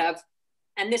a part of.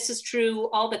 And this is true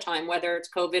all the time, whether it's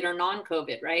COVID or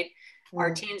non-COVID, right?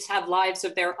 Our teens have lives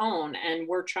of their own, and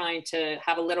we're trying to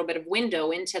have a little bit of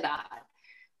window into that.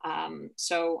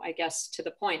 So I guess to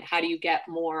the point, how do you get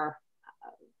more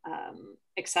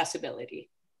accessibility?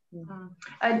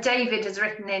 David has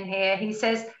written in here, he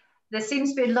says, there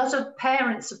seems to be a lot of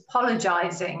parents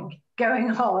apologising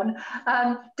going on.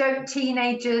 Don't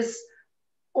teenagers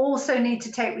also need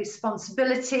to take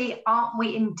responsibility? Aren't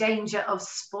we in danger of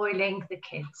spoiling the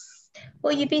kids?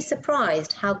 Well, you'd be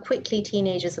surprised how quickly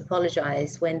teenagers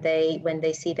apologise when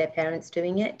they see their parents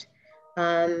doing it.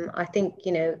 I think,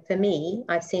 you know, for me,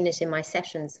 I've seen it in my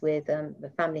sessions with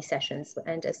the family sessions,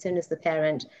 and as soon as the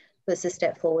parent puts a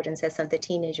step forward and says something, the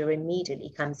teenager immediately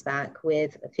comes back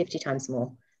with 50 times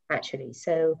more, actually.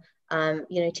 So,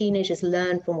 you know, teenagers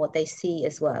learn from what they see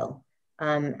as well.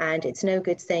 And it's no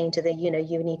good saying to the, you know,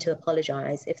 you need to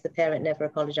apologize if the parent never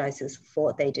apologizes for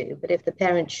what they do. But if the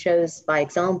parent shows by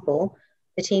example,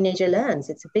 the teenager learns.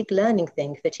 It's a big learning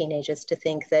thing for teenagers to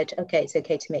think that, okay, it's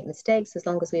okay to make mistakes as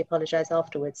long as we apologize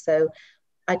afterwards. So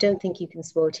I don't think you can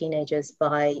spoil teenagers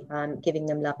by giving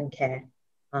them love and care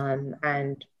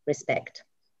and respect.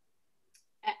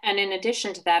 And in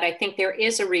addition to that, I think there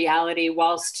is a reality,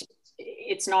 whilst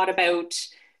it's not about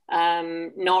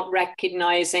not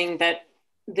recognizing that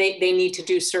they need to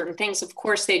do certain things. Of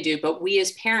course they do, but we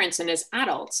as parents and as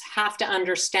adults have to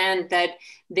understand that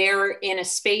they're in a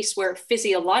space where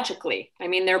physiologically, I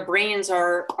mean, their brains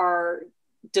are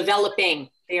developing.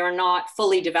 They are not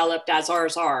fully developed as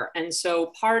ours are. And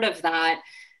so part of that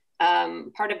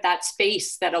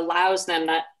space that allows them,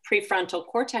 that prefrontal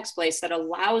cortex place that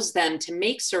allows them to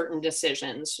make certain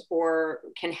decisions or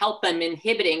can help them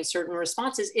inhibiting certain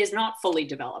responses, is not fully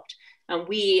developed. And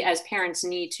we as parents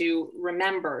need to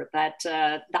remember that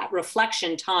that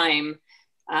reflection time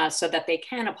so that they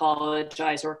can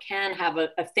apologize or can have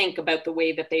a think about the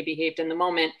way that they behaved in the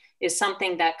moment is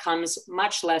something that comes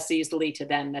much less easily to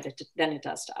them than it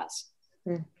does to us.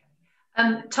 Mm.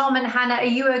 Tom and Hannah, are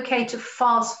you okay to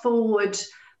fast forward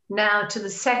now to the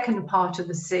second part of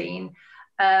the scene?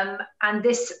 And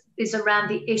this is around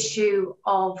the issue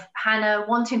of Hannah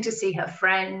wanting to see her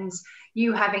friends,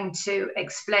 you having to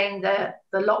explain the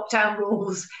lockdown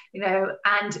rules, you know,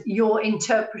 and your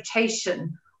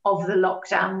interpretation of the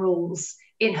lockdown rules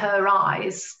in her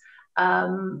eyes,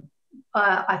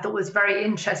 I thought was very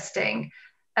interesting.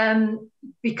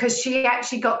 Because she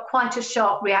actually got quite a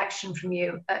sharp reaction from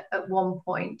you at one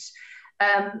point.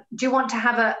 Do you want to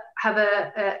have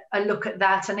a look at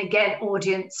that? And again,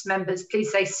 audience members, please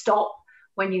say stop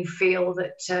when you feel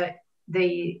that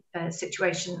the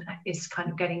situation is kind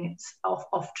of getting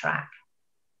off track.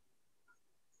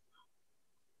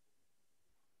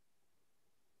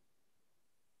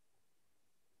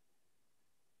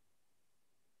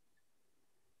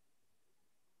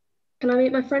 Can I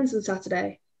meet my friends on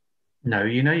Saturday? No,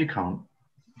 you know you can't.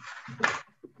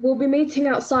 We'll be meeting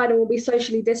outside and we'll be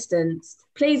socially distanced.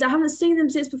 Please, I haven't seen them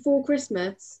since before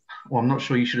Christmas. Well, I'm not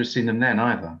sure you should have seen them then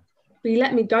either. But you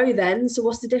let me go then, so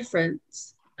what's the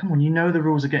difference? Come on, you know the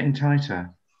rules are getting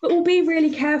tighter. But we'll be really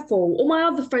careful. All my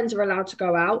other friends are allowed to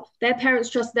go out. Their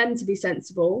parents trust them to be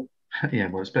sensible. Yeah,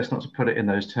 well, it's best not to put it in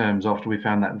those terms after we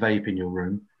found that vape in your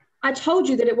room. I told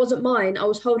you that it wasn't mine. I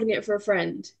was holding it for a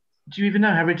friend. Do you even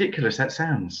know how ridiculous that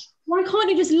sounds? Why can't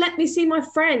you just let me see my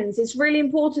friends? It's really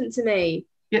important to me.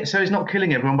 Yeah, so he's not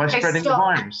killing everyone by spreading the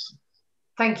virus.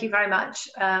 Thank you very much.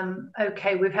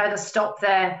 Okay, we've had a stop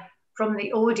there from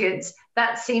the audience.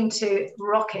 That seemed to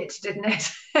rocket, didn't it?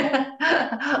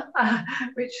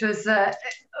 Which was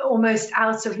almost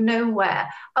out of nowhere.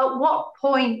 At what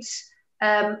point,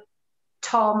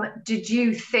 Tom, did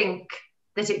you think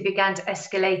that it began to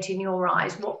escalate in your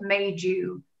eyes? What made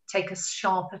you take a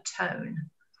sharper tone?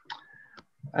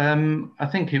 I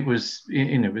think it was,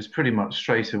 it was pretty much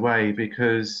straight away,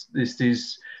 because this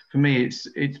is, for me,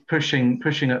 it's pushing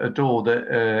at a door that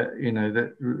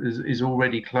that is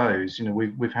already closed.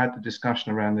 We've had the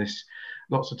discussion around this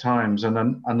lots of times, and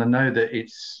I know that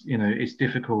it's it's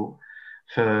difficult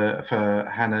for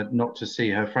Hannah not to see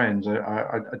her friends.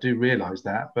 I do realise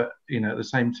that, but at the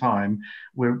same time,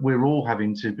 we're all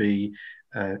having to be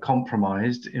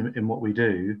compromised in what we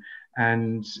do.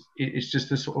 And it's just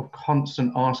this sort of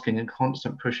constant asking and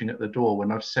constant pushing at the door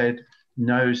when I've said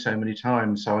no so many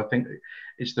times. So I think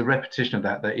it's the repetition of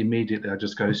that immediately I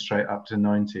just go straight up to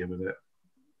 90 with it.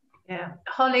 Yeah,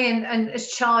 Holly and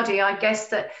Shadi, I guess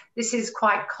that this is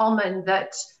quite common,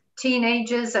 that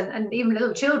teenagers and even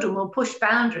little children will push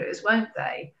boundaries, won't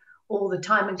they, all the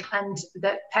time, and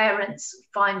that parents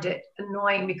find it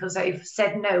annoying because they've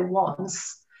said no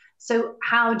once. So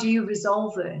how do you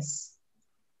resolve this?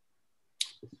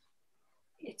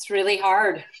 It's really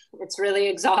hard. It's really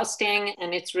exhausting,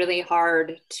 and it's really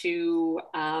hard to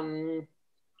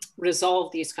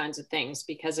resolve these kinds of things,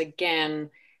 because again,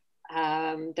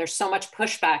 there's so much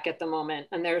pushback at the moment,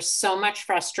 and there's so much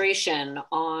frustration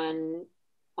on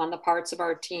the parts of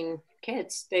our teen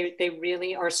kids. They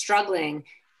really are struggling,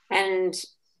 and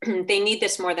they need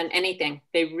this more than anything.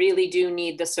 They really do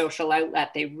need the social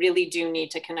outlet. They really do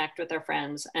need to connect with their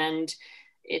friends, and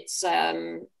it's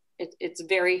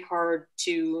very hard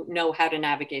to know how to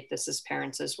navigate this as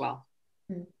parents as well.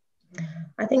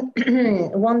 I think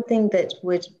one thing that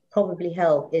would probably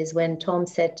help is when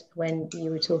you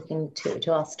were talking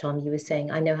to us, Tom, you were saying,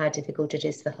 I know how difficult it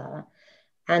is for her.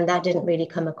 And that didn't really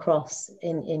come across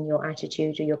in your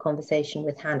attitude or your conversation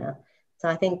with Hannah. So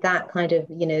I think that kind of,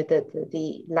 you know,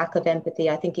 the lack of empathy,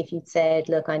 I think if you'd said,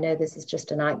 look, I know this is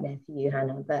just a nightmare for you,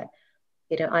 Hannah, but,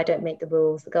 you know, I don't make the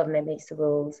rules, the government makes the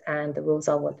rules, and the rules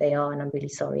are what they are, and I'm really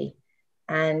sorry.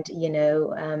 And, you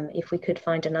know, if we could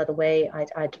find another way,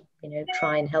 I'd you know,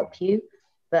 try and help you.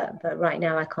 But right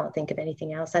now, I can't think of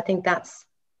anything else. I think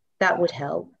that would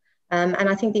help. And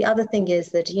I think the other thing is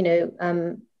that, you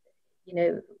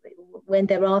know, when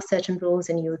there are certain rules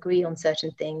and you agree on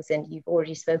certain things and you've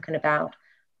already spoken about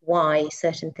why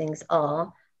certain things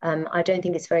are, I don't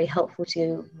think it's very helpful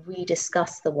to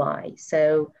rediscuss the why.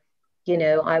 So, you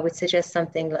know, I would suggest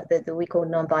something like that we call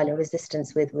nonviolent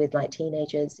resistance with like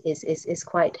teenagers is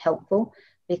quite helpful,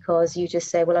 because you just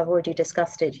say, well, I've already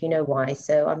discussed it, you know why,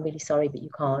 so I'm really sorry, but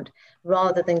you can't,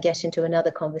 rather than get into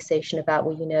another conversation about,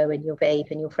 well, you know, and your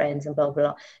vape and your friends and blah, blah,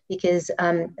 blah, because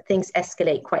things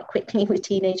escalate quite quickly with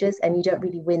teenagers, and you don't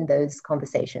really win those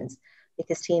conversations,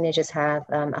 because teenagers have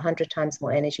 100 times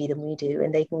more energy than we do,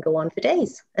 and they can go on for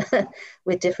days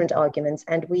with different arguments,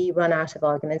 and we run out of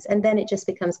arguments, and then it just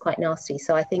becomes quite nasty.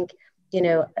 So I think, you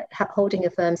know, holding a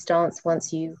firm stance,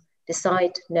 once you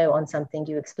decide no on something,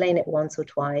 you explain it once or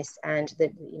twice, and the,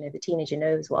 you know, the teenager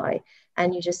knows why,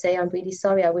 and you just say, I'm really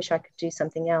sorry, I wish I could do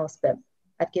something else, but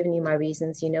I've given you my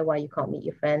reasons, you know why you can't meet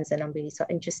your friends, and I'm really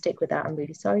sorry, and just stick with that, I'm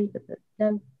really sorry, but no,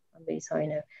 I'm really sorry,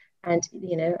 no. And,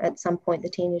 you know, at some point the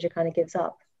teenager kind of gives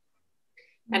up.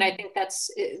 And I think that's,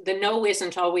 the no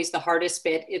isn't always the hardest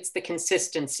bit, it's the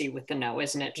consistency with the no,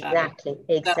 isn't it, Shadi?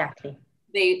 Exactly. So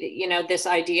they, you know, this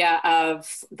idea of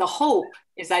the hope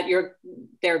is that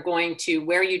they're going to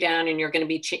wear you down, and you're going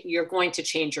to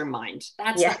change your mind.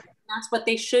 That's what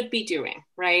they should be doing,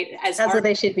 right? That's what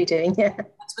they should be doing. Yeah,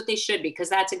 that's what they should be, because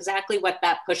that's exactly what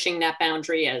that pushing that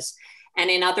boundary is. And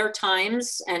in other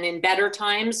times, and in better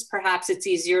times, perhaps it's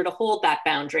easier to hold that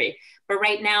boundary. But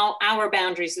right now, our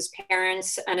boundaries as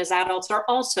parents and as adults are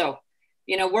also,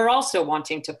 you know, we're also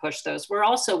wanting to push those. We're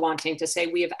also wanting to say,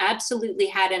 we have absolutely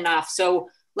had enough, so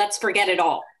let's forget it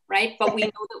all, right? But we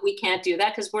know that we can't do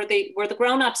that, because we're the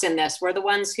grown-ups in this. We're the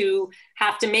ones who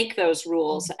have to make those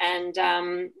rules, and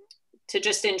to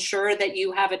just ensure that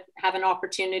you have an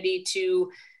opportunity to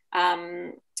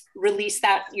release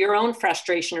that, your own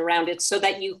frustration around it, so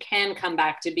that you can come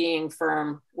back to being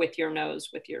firm with your no's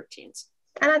with your teens.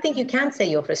 And I think you can say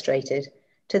you're frustrated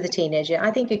to the teenager.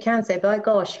 I think you can say, by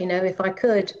gosh, you know, if I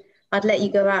could, I'd let you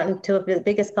go out into the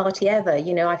biggest party ever.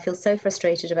 You know, I feel so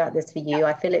frustrated about this for you. Yeah.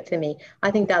 I feel it for me.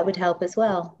 I think that would help as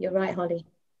well. You're right, Holly.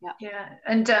 Yeah,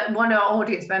 and one of our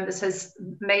audience members has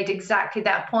made exactly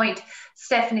that point.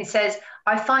 Stephanie says,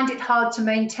 I find it hard to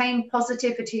maintain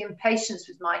positivity and patience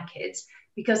with my kids,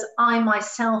 because I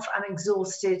myself am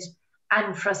exhausted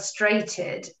and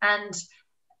frustrated. And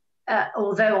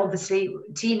although obviously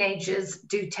teenagers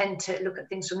do tend to look at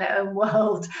things from their own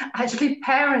world, actually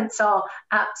parents are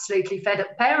absolutely fed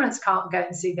up. Parents can't go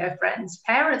and see their friends.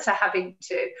 Parents are having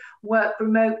to work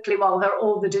remotely while there are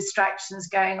all the distractions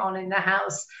going on in the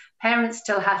house. Parents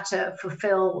still have to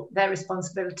fulfill their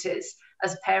responsibilities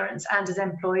as parents and as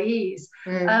employees.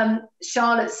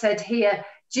 Charlotte said here,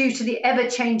 due to the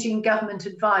ever-changing government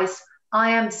advice,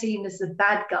 I am seen as the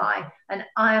bad guy, and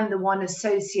I am the one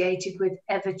associated with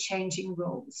ever-changing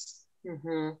rules.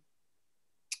 Mm-hmm.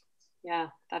 Yeah,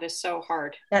 that is so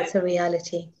hard. That's a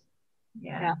reality.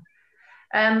 Yeah.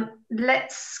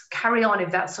 Let's carry on,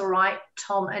 if that's all right,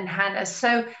 Tom and Hannah.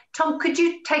 So, Tom, could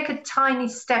you take a tiny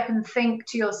step and think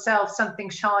to yourself something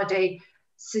Shadi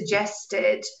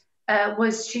suggested?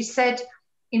 Was she said,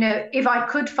 you know, if I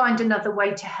could find another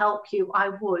way to help you, I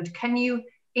would. Can you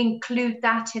include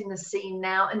that in the scene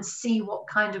now and see what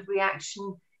kind of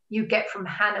reaction you get from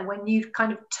Hannah when you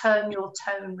kind of turn your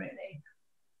tone, really?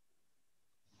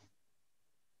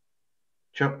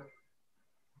 Sure.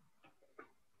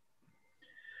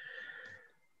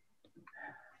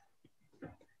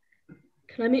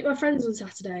 Can I meet my friends on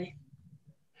Saturday?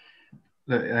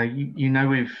 Look, you know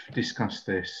we've discussed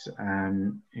this,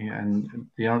 and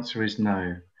the answer is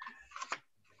no.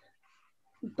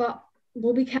 But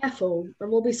we'll be careful,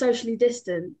 and we'll be socially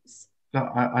distanced. Look,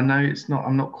 I know it's not.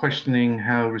 I'm not questioning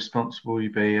how responsible you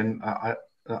be, and I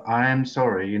am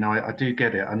sorry. You know, I do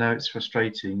get it. I know it's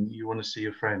frustrating. You want to see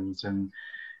your friends, and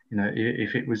you know,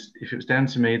 if it was down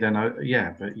to me, then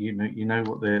yeah. But you know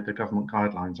what the government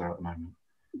guidelines are at the moment.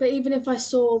 But even if I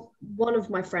saw one of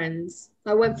my friends,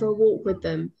 I went for a walk with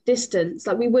them, distance,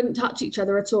 like we wouldn't touch each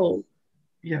other at all.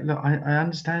 Yeah, look, I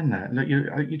understand that. Look,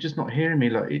 you're just not hearing me.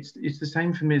 Look, it's the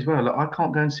same for me as well. Look, I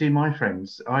can't go and see my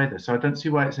friends either, so I don't see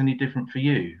why it's any different for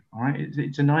you. All right,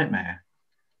 it's a nightmare.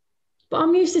 But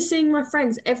I'm used to seeing my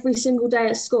friends every single day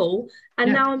at school,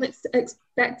 and now I'm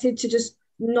expected to just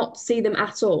not see them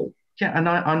at all. Yeah, and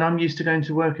I'm used to going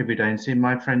to work every day and seeing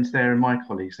my friends there and my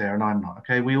colleagues there, and I'm not.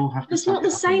 Okay, we all have to. It's not the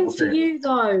same for you,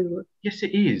 though. Yes,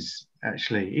 it is.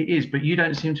 Actually, it is. But you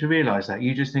don't seem to realise that.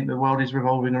 You just think the world is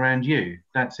revolving around you.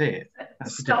 That's it.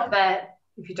 That's Stop there,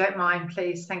 if you don't mind,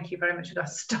 please. Thank you very much. We've got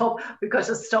to stop. We've got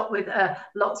to stop with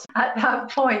lots at that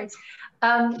point.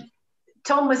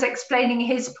 Tom was explaining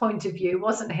his point of view,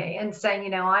 wasn't he? And saying,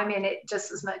 you know, I'm in it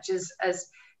just as much as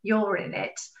you're in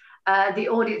it. The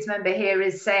audience member here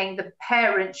is saying the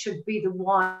parent should be the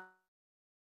one.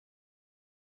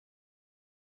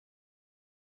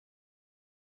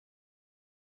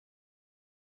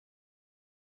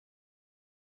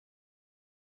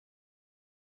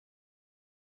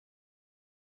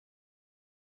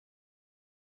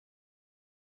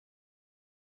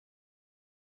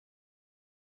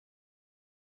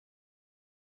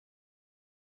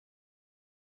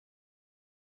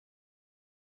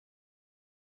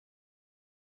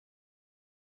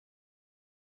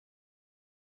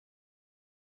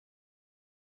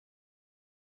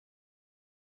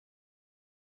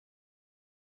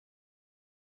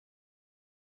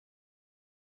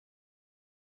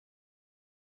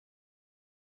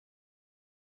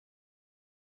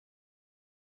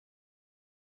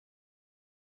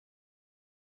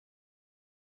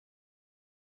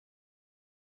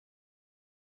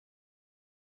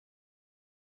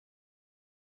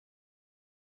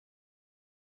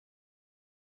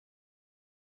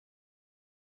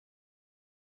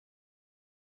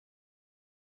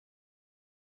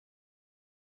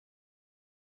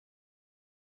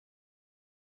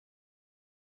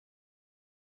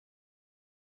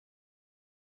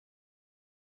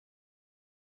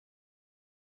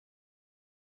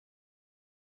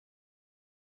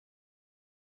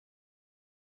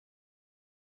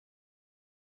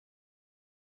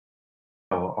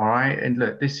 All right, and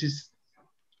look, this is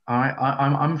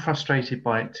I'm frustrated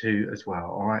by it too as well.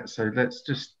 All right, so let's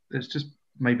just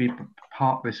maybe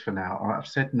park this for now. All right, I've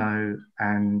said no,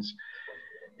 and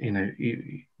you know,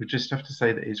 we just have to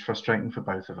say that it's frustrating for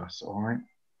both of us. All right.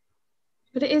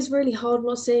 But it is really hard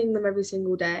not seeing them every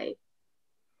single day.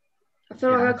 I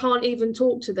feel like I can't even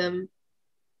talk to them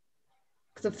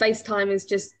because the FaceTime is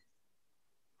just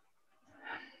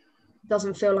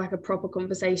doesn't feel like a proper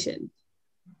conversation.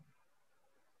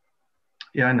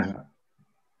 Yeah, I know.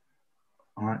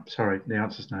 All right, sorry, the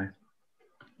answer's no.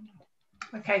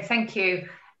 Okay, thank you.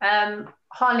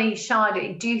 Holly,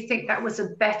 Shadi, do you think that was a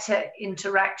better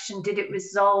interaction? Did it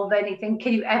resolve anything?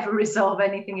 Can you ever resolve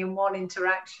anything in one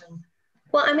interaction?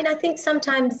 Well, I mean, I think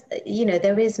sometimes, you know,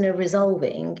 there is no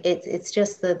resolving. It's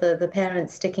just the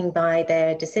parents sticking by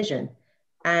their decision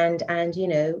and you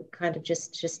know, kind of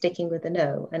just sticking with the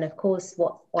no. And of course,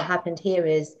 what happened here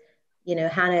is, you know,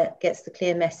 Hannah gets the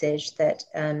clear message that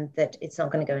that it's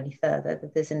not going to go any further,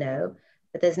 that there's a no,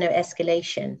 but there's no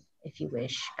escalation, if you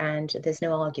wish, and there's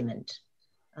no argument.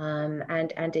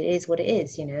 And it is what it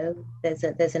is, you know, there's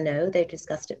a no, they've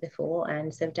discussed it before.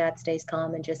 And so dad stays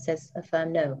calm and just says a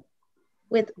firm no.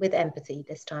 With empathy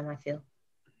this time, I feel.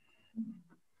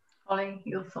 Holly,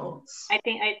 your thoughts? I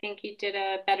think he did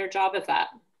a better job of that,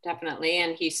 definitely.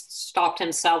 And he stopped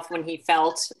himself when he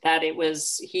felt that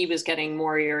he was getting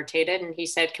more irritated. And he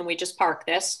said, "Can we just park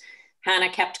this?" Hannah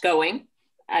kept going,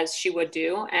 as she would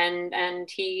do, and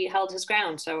he held his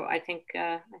ground. So I think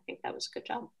that was a good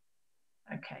job.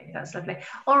 Okay, that's lovely.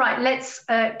 All right, let's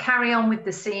carry on with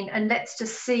the scene, and let's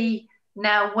just see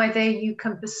now whether you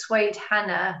can persuade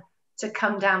Hannah to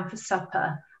come down for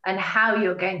supper and how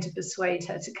you're going to persuade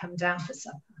her to come down for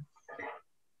supper.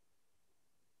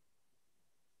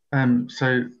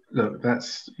 So look,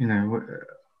 that's, you know,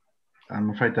 I'm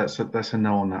afraid that's a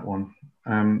no on that one.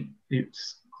 It'd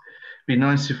be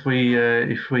nice if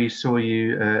we saw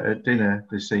you at dinner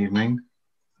this evening.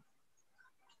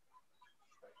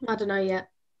 I don't know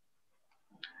yet.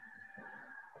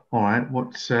 All right,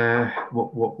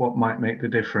 what might make the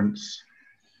difference?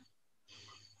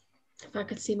 If I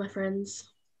could see my friends.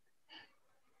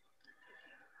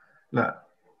 Look,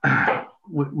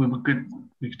 we were good.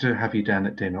 We could have you down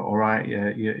at dinner, all right? Yeah,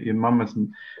 your mum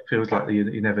feels like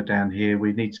you're never down here.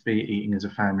 We need to be eating as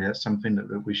a family. That's something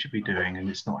that we should be doing, and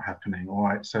it's not happening, all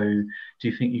right? So do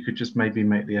you think you could just maybe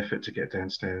make the effort to get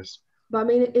downstairs? But I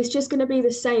mean, it's just going to be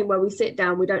the same where we sit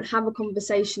down, we don't have a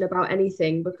conversation about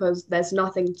anything because there's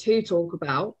nothing to talk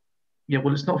about. Yeah,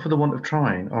 well, it's not for the want of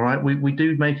trying, all right? We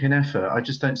do make an effort. I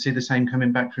just don't see the same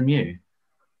coming back from you.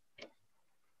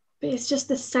 But it's just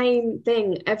the same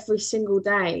thing every single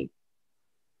day.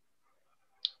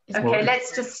 Okay,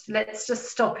 let's just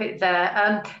stop it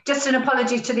there. Just an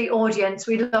apology to the audience.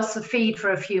 We lost the feed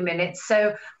for a few minutes.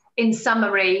 So in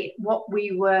summary, what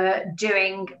we were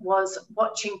doing was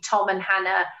watching Tom and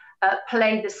Hannah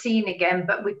play the scene again,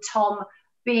 but with Tom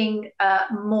being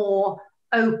more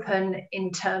open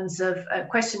in terms of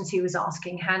questions he was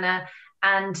asking Hannah,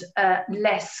 and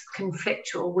less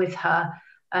conflictual with her,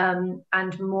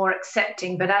 and more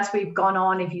accepting. But as we've gone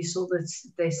on, if you saw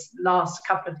this last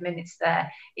couple of minutes there,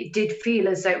 it did feel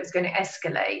as though it was going to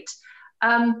escalate.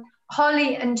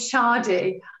 Holly and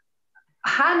Shadi,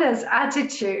 Hannah's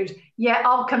attitude, yeah,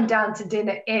 I'll come down to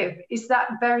dinner if, is that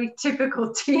very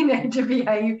typical teenager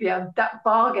behavior, that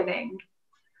bargaining?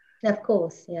 Of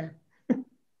course, yeah.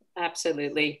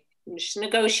 Absolutely. She's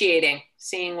negotiating,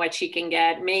 seeing what she can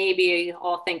get. Maybe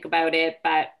I'll think about it,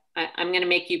 but I'm going to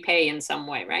make you pay in some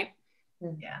way, right?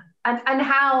 Yeah. And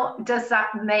how does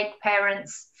that make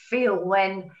parents feel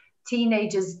when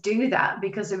teenagers do that?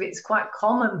 Because it's quite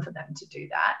common for them to do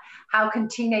that. How can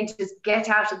teenagers get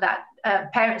out of that,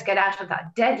 parents get out of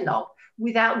that deadlock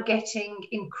without getting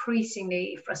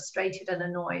increasingly frustrated and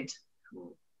annoyed?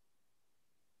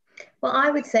 Well, I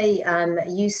would say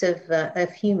use of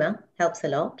humor helps a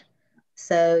lot.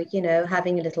 So, you know,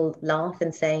 having a little laugh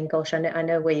and saying, gosh, I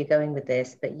know where you're going with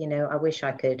this, but, you know, I wish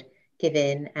I could give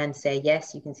in and say,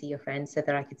 yes, you can see your friends so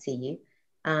that I could see you.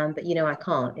 But, you know, I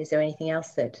can't. Is there anything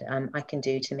else that I can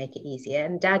do to make it easier?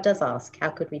 And Dad does ask, how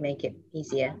could we make it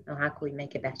easier? Or how could we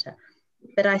make it better?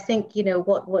 But I think, you know,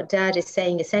 what Dad is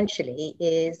saying essentially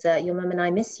is your mum and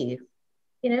I miss you.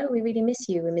 You know, we really miss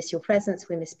you. We miss your presence.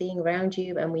 We miss being around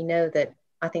you. And we know that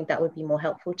I think that would be more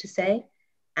helpful to say.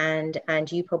 And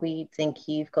you probably think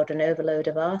you've got an overload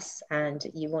of us and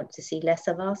you want to see less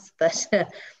of us,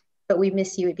 but we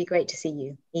miss you. It'd be great to see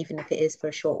you, even if it is for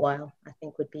a short while. I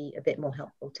think would be a bit more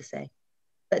helpful to say.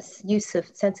 But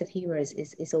sense of humor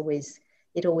is always,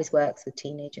 it always works with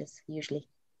teenagers, usually,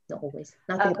 not always.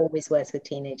 Nothing always works with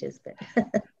teenagers,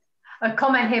 but. A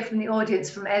comment here from the audience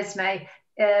from Esme.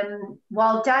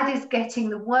 While Dad is getting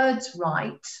the words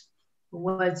right, the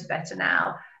words are better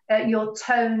now, your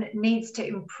tone needs to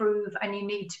improve and you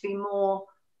need to be more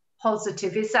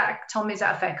positive. Is that, Tom, is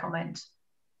that a fair comment?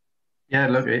 Yeah,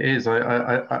 look, it is.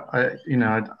 I you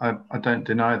know, I don't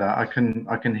deny that. I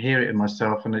can hear it in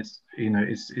myself, and it's, you know,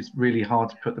 it's really hard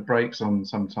to put the brakes on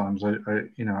sometimes.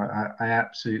 I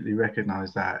absolutely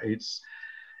recognise that.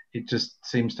 It just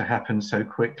seems to happen so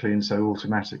quickly and so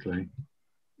automatically.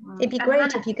 It'd be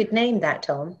great if you could name that,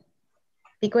 Tom.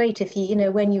 Be great if you know,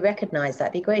 when you recognize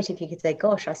that, be great if you could say,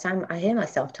 gosh, I hear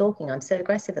myself talking. I'm so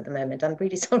aggressive at the moment. I'm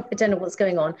really sorry. I don't know what's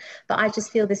going on, but I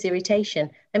just feel this irritation.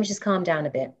 Let me just calm down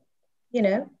a bit, you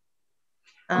know?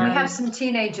 We have some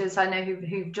teenagers I know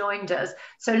who've joined us.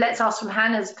 So let's ask from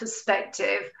Hannah's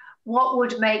perspective, what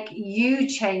would make you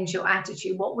change your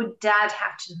attitude? What would Dad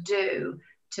have to do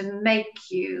to make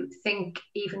you think,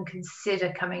 even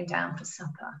consider coming down for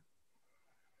supper?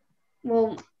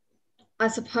 Well, I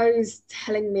suppose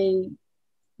telling me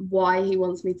why he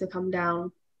wants me to come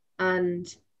down, and,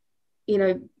 you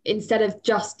know, instead of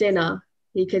just dinner,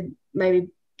 he could maybe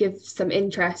give some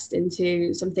interest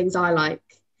into some things I like.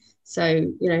 So,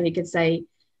 you know, he could say,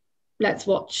 let's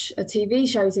watch a TV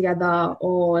show together,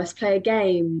 or let's play a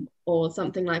game or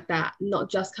something like that, not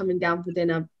just coming down for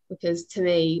dinner, because to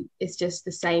me, it's just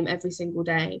the same every single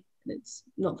day. And it's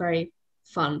not very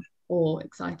fun or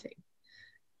exciting.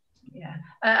 Yeah,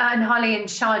 and Holly and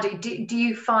Shadi, do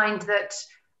you find that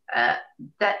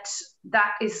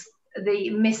that is the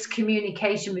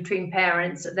miscommunication between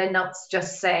parents? They're not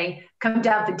just saying, come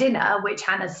down for dinner, which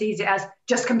Hannah sees it as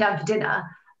just come down for dinner,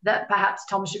 that perhaps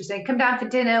Tom should be saying, come down for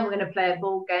dinner, we're going to play a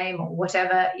ball game or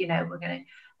whatever, you know, we're going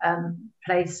to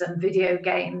play some video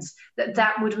games,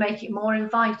 that would make it more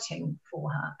inviting for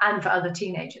her and for other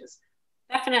teenagers.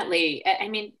 Definitely. I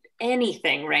mean,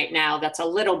 anything right now that's a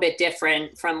little bit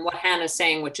different from what Hannah's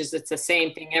saying, which is it's the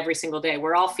same thing every single day.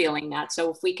 We're all feeling that. So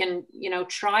if we can, you know,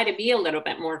 try to be a little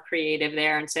bit more creative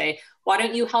there and say, why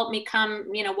don't you help me come,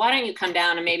 you know, why don't you come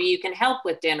down and maybe you can help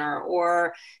with dinner,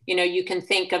 or, you know, you can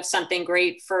think of something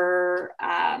great for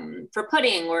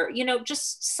pudding, or, you know,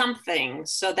 just something,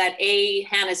 so that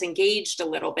Hannah's engaged a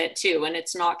little bit too. And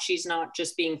she's not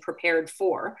just being prepared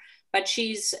for, but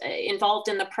she's involved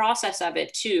in the process of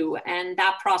it too. And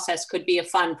that process could be a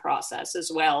fun process as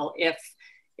well,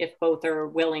 if both are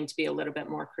willing to be a little bit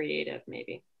more creative,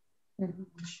 maybe.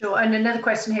 Sure. And another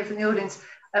question here from the audience,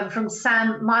 from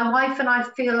Sam. My wife and I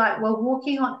feel like we're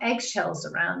walking on eggshells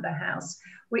around the house,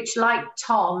 which, like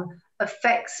Tom,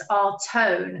 affects our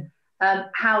tone.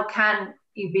 How can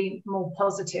you be more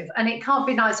positive? And it can't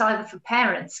be nice either for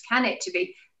parents, can it, to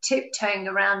be tiptoeing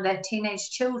around their teenage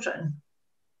children?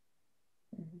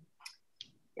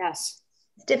 Yes.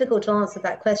 It's difficult to answer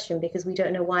that question because we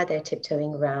don't know why they're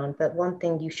tiptoeing around. But one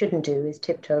thing you shouldn't do is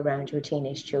tiptoe around your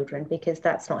teenage children, because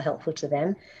that's not helpful to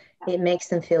them. It makes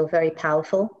them feel very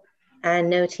powerful. And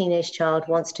no teenage child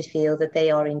wants to feel that they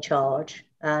are in charge.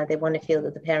 They want to feel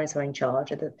that the parents are in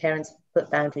charge, or that the parents put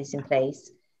boundaries in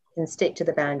place, can stick to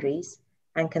the boundaries,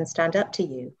 and can stand up to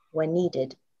you when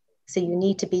needed. So you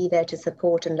need to be there to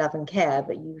support and love and care,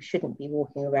 but you shouldn't be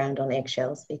walking around on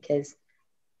eggshells, because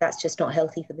that's just not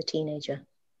healthy for the teenager.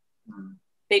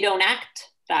 They don't act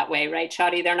that way, right,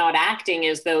 Shadi? They're not acting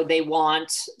as though they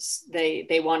want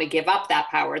to give up that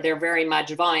power. They're very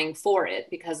much vying for it,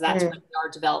 because that's where they are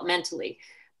developmentally.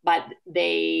 But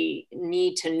they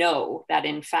need to know that,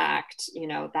 in fact,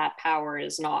 that power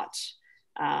is not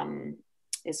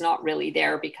really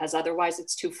there, because otherwise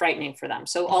it's too frightening for them.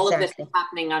 So all of this is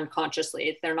happening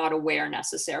unconsciously. They're not aware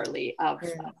necessarily of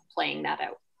playing that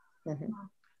out. Mm-hmm.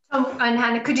 Oh, and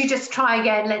Hannah, could you just try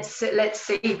again? Let's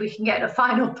see if we can get a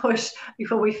final push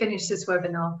before we finish this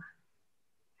webinar.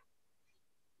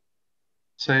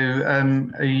 So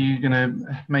are you going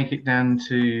to make it down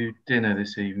to dinner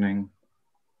this evening?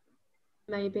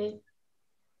 Maybe.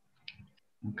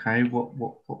 Okay,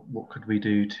 what could we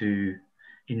do to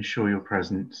ensure your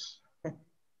presence?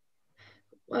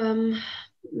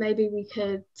 Maybe we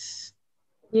could,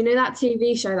 that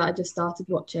TV show that I just started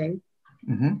watching?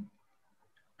 Mm-hmm.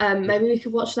 Maybe we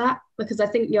could watch that, because I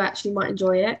think you actually might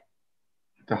enjoy it.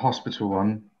 The hospital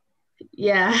one?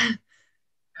 Yeah.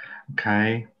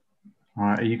 Okay. All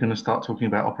right. Are you going to start talking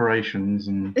about operations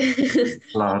and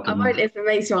blood? I won't if it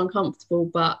makes you uncomfortable,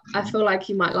 but I feel like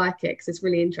you might like it because it's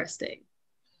really interesting.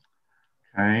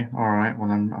 Okay. All right.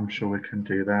 Well, I'm sure we can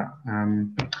do that.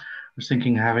 I was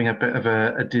thinking having a bit of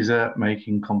a dessert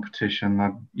making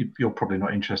competition. You're probably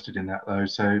not interested in that though,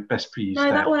 so best for you.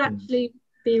 No, that would actually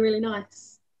be really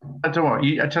nice. I don't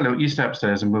know. I tell you what. You stay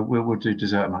upstairs and we'll do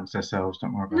dessert amongst ourselves.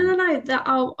 Don't worry about it.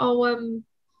 No.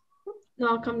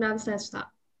 I'll come downstairs for that.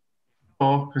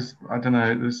 Or because I don't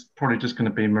know, there's probably just going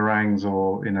to be meringues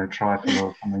or trifle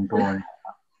or something boring.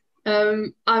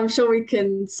 I'm sure we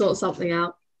can sort something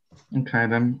out. Okay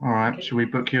then. All right. Shall we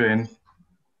book you in?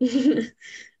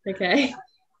 Okay.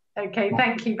 Okay,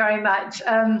 thank you very much.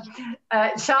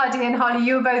 Shadi and Holly,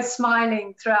 you were both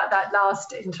smiling throughout that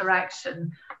last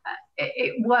interaction.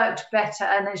 It worked better,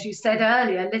 and as you said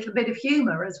earlier, a little bit of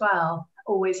humour as well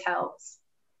always helps.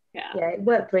 Yeah, it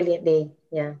worked brilliantly.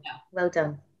 Yeah, well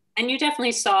done. And you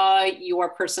definitely saw your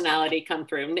personality come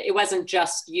through. It wasn't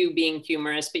just you being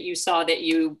humorous, but you saw that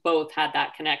you both had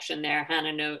that connection there.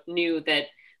 Hannah knew that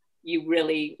you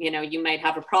really, you might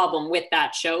have a problem with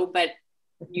that show, but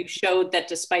you showed that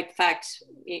despite the fact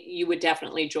you would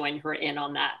definitely join her in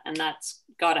on that. And that's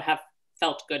got to have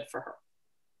felt good for her.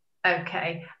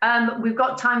 Okay, we've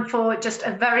got time for just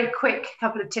a very quick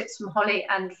couple of tips from Holly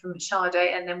and from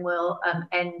Shadi, and then we'll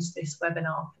end this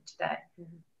webinar for today.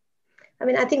 I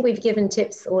mean, I think we've given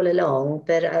tips all along,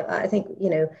 but I think,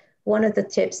 one of the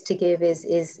tips to give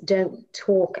is don't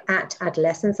talk at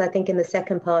adolescents. I think in the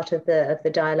second part of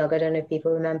the dialogue, I don't know if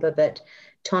people remember, but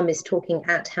Tom is talking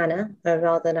at Hannah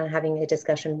rather than having a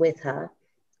discussion with her.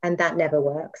 And that never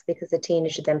works, because the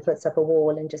teenager then puts up a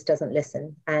wall and just doesn't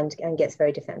listen and gets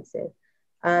very defensive.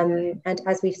 And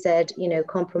as we've said,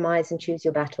 compromise and choose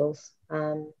your battles.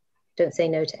 Don't say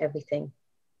no to everything.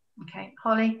 Okay,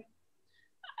 Holly?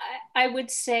 I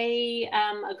would say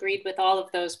agreed with all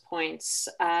of those points.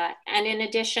 And in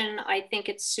addition, I think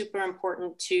it's super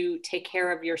important to take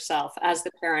care of yourself as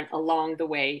the parent along the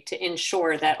way, to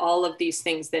ensure that all of these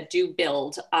things that do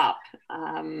build up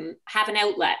have an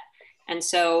outlet. And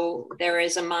so there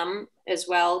is a mom as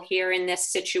well here in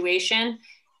this situation.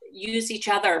 Use each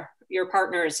other, your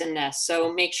partners in this.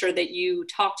 So make sure that you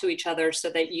talk to each other so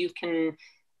that you can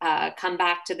come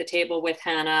back to the table with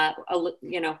Hannah, a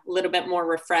little bit more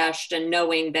refreshed, and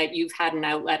knowing that you've had an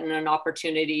outlet and an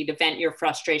opportunity to vent your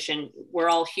frustration. We're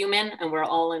all human and we're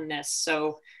all in this.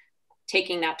 So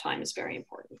taking that time is very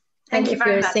important. And if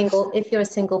you're a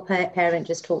single parent,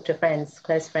 just talk to friends,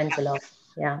 close friends a lot.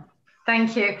 Yeah.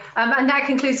 Thank you. And that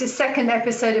concludes the second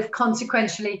episode of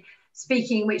Consequentially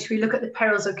Speaking, in which we look at the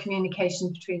perils of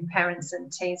communication between parents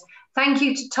and teens. Thank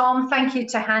you to Tom, thank you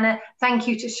to Hannah, thank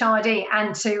you to Shadi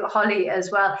and to Holly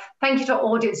as well. Thank you to our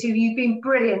audience, you've been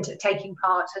brilliant at taking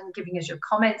part and giving us your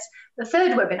comments. The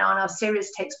third webinar in our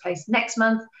series takes place next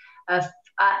month at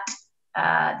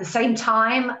the same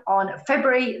time on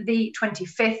February the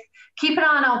 25th. Keep an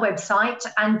eye on our website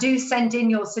and do send in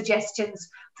your suggestions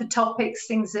for topics,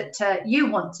 things that you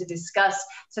want to discuss.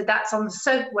 So that's on the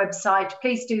SOAP website.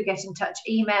 Please do get in touch,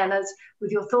 email us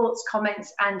with your thoughts,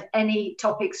 comments, and any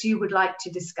topics you would like to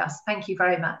discuss. Thank you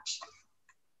very much.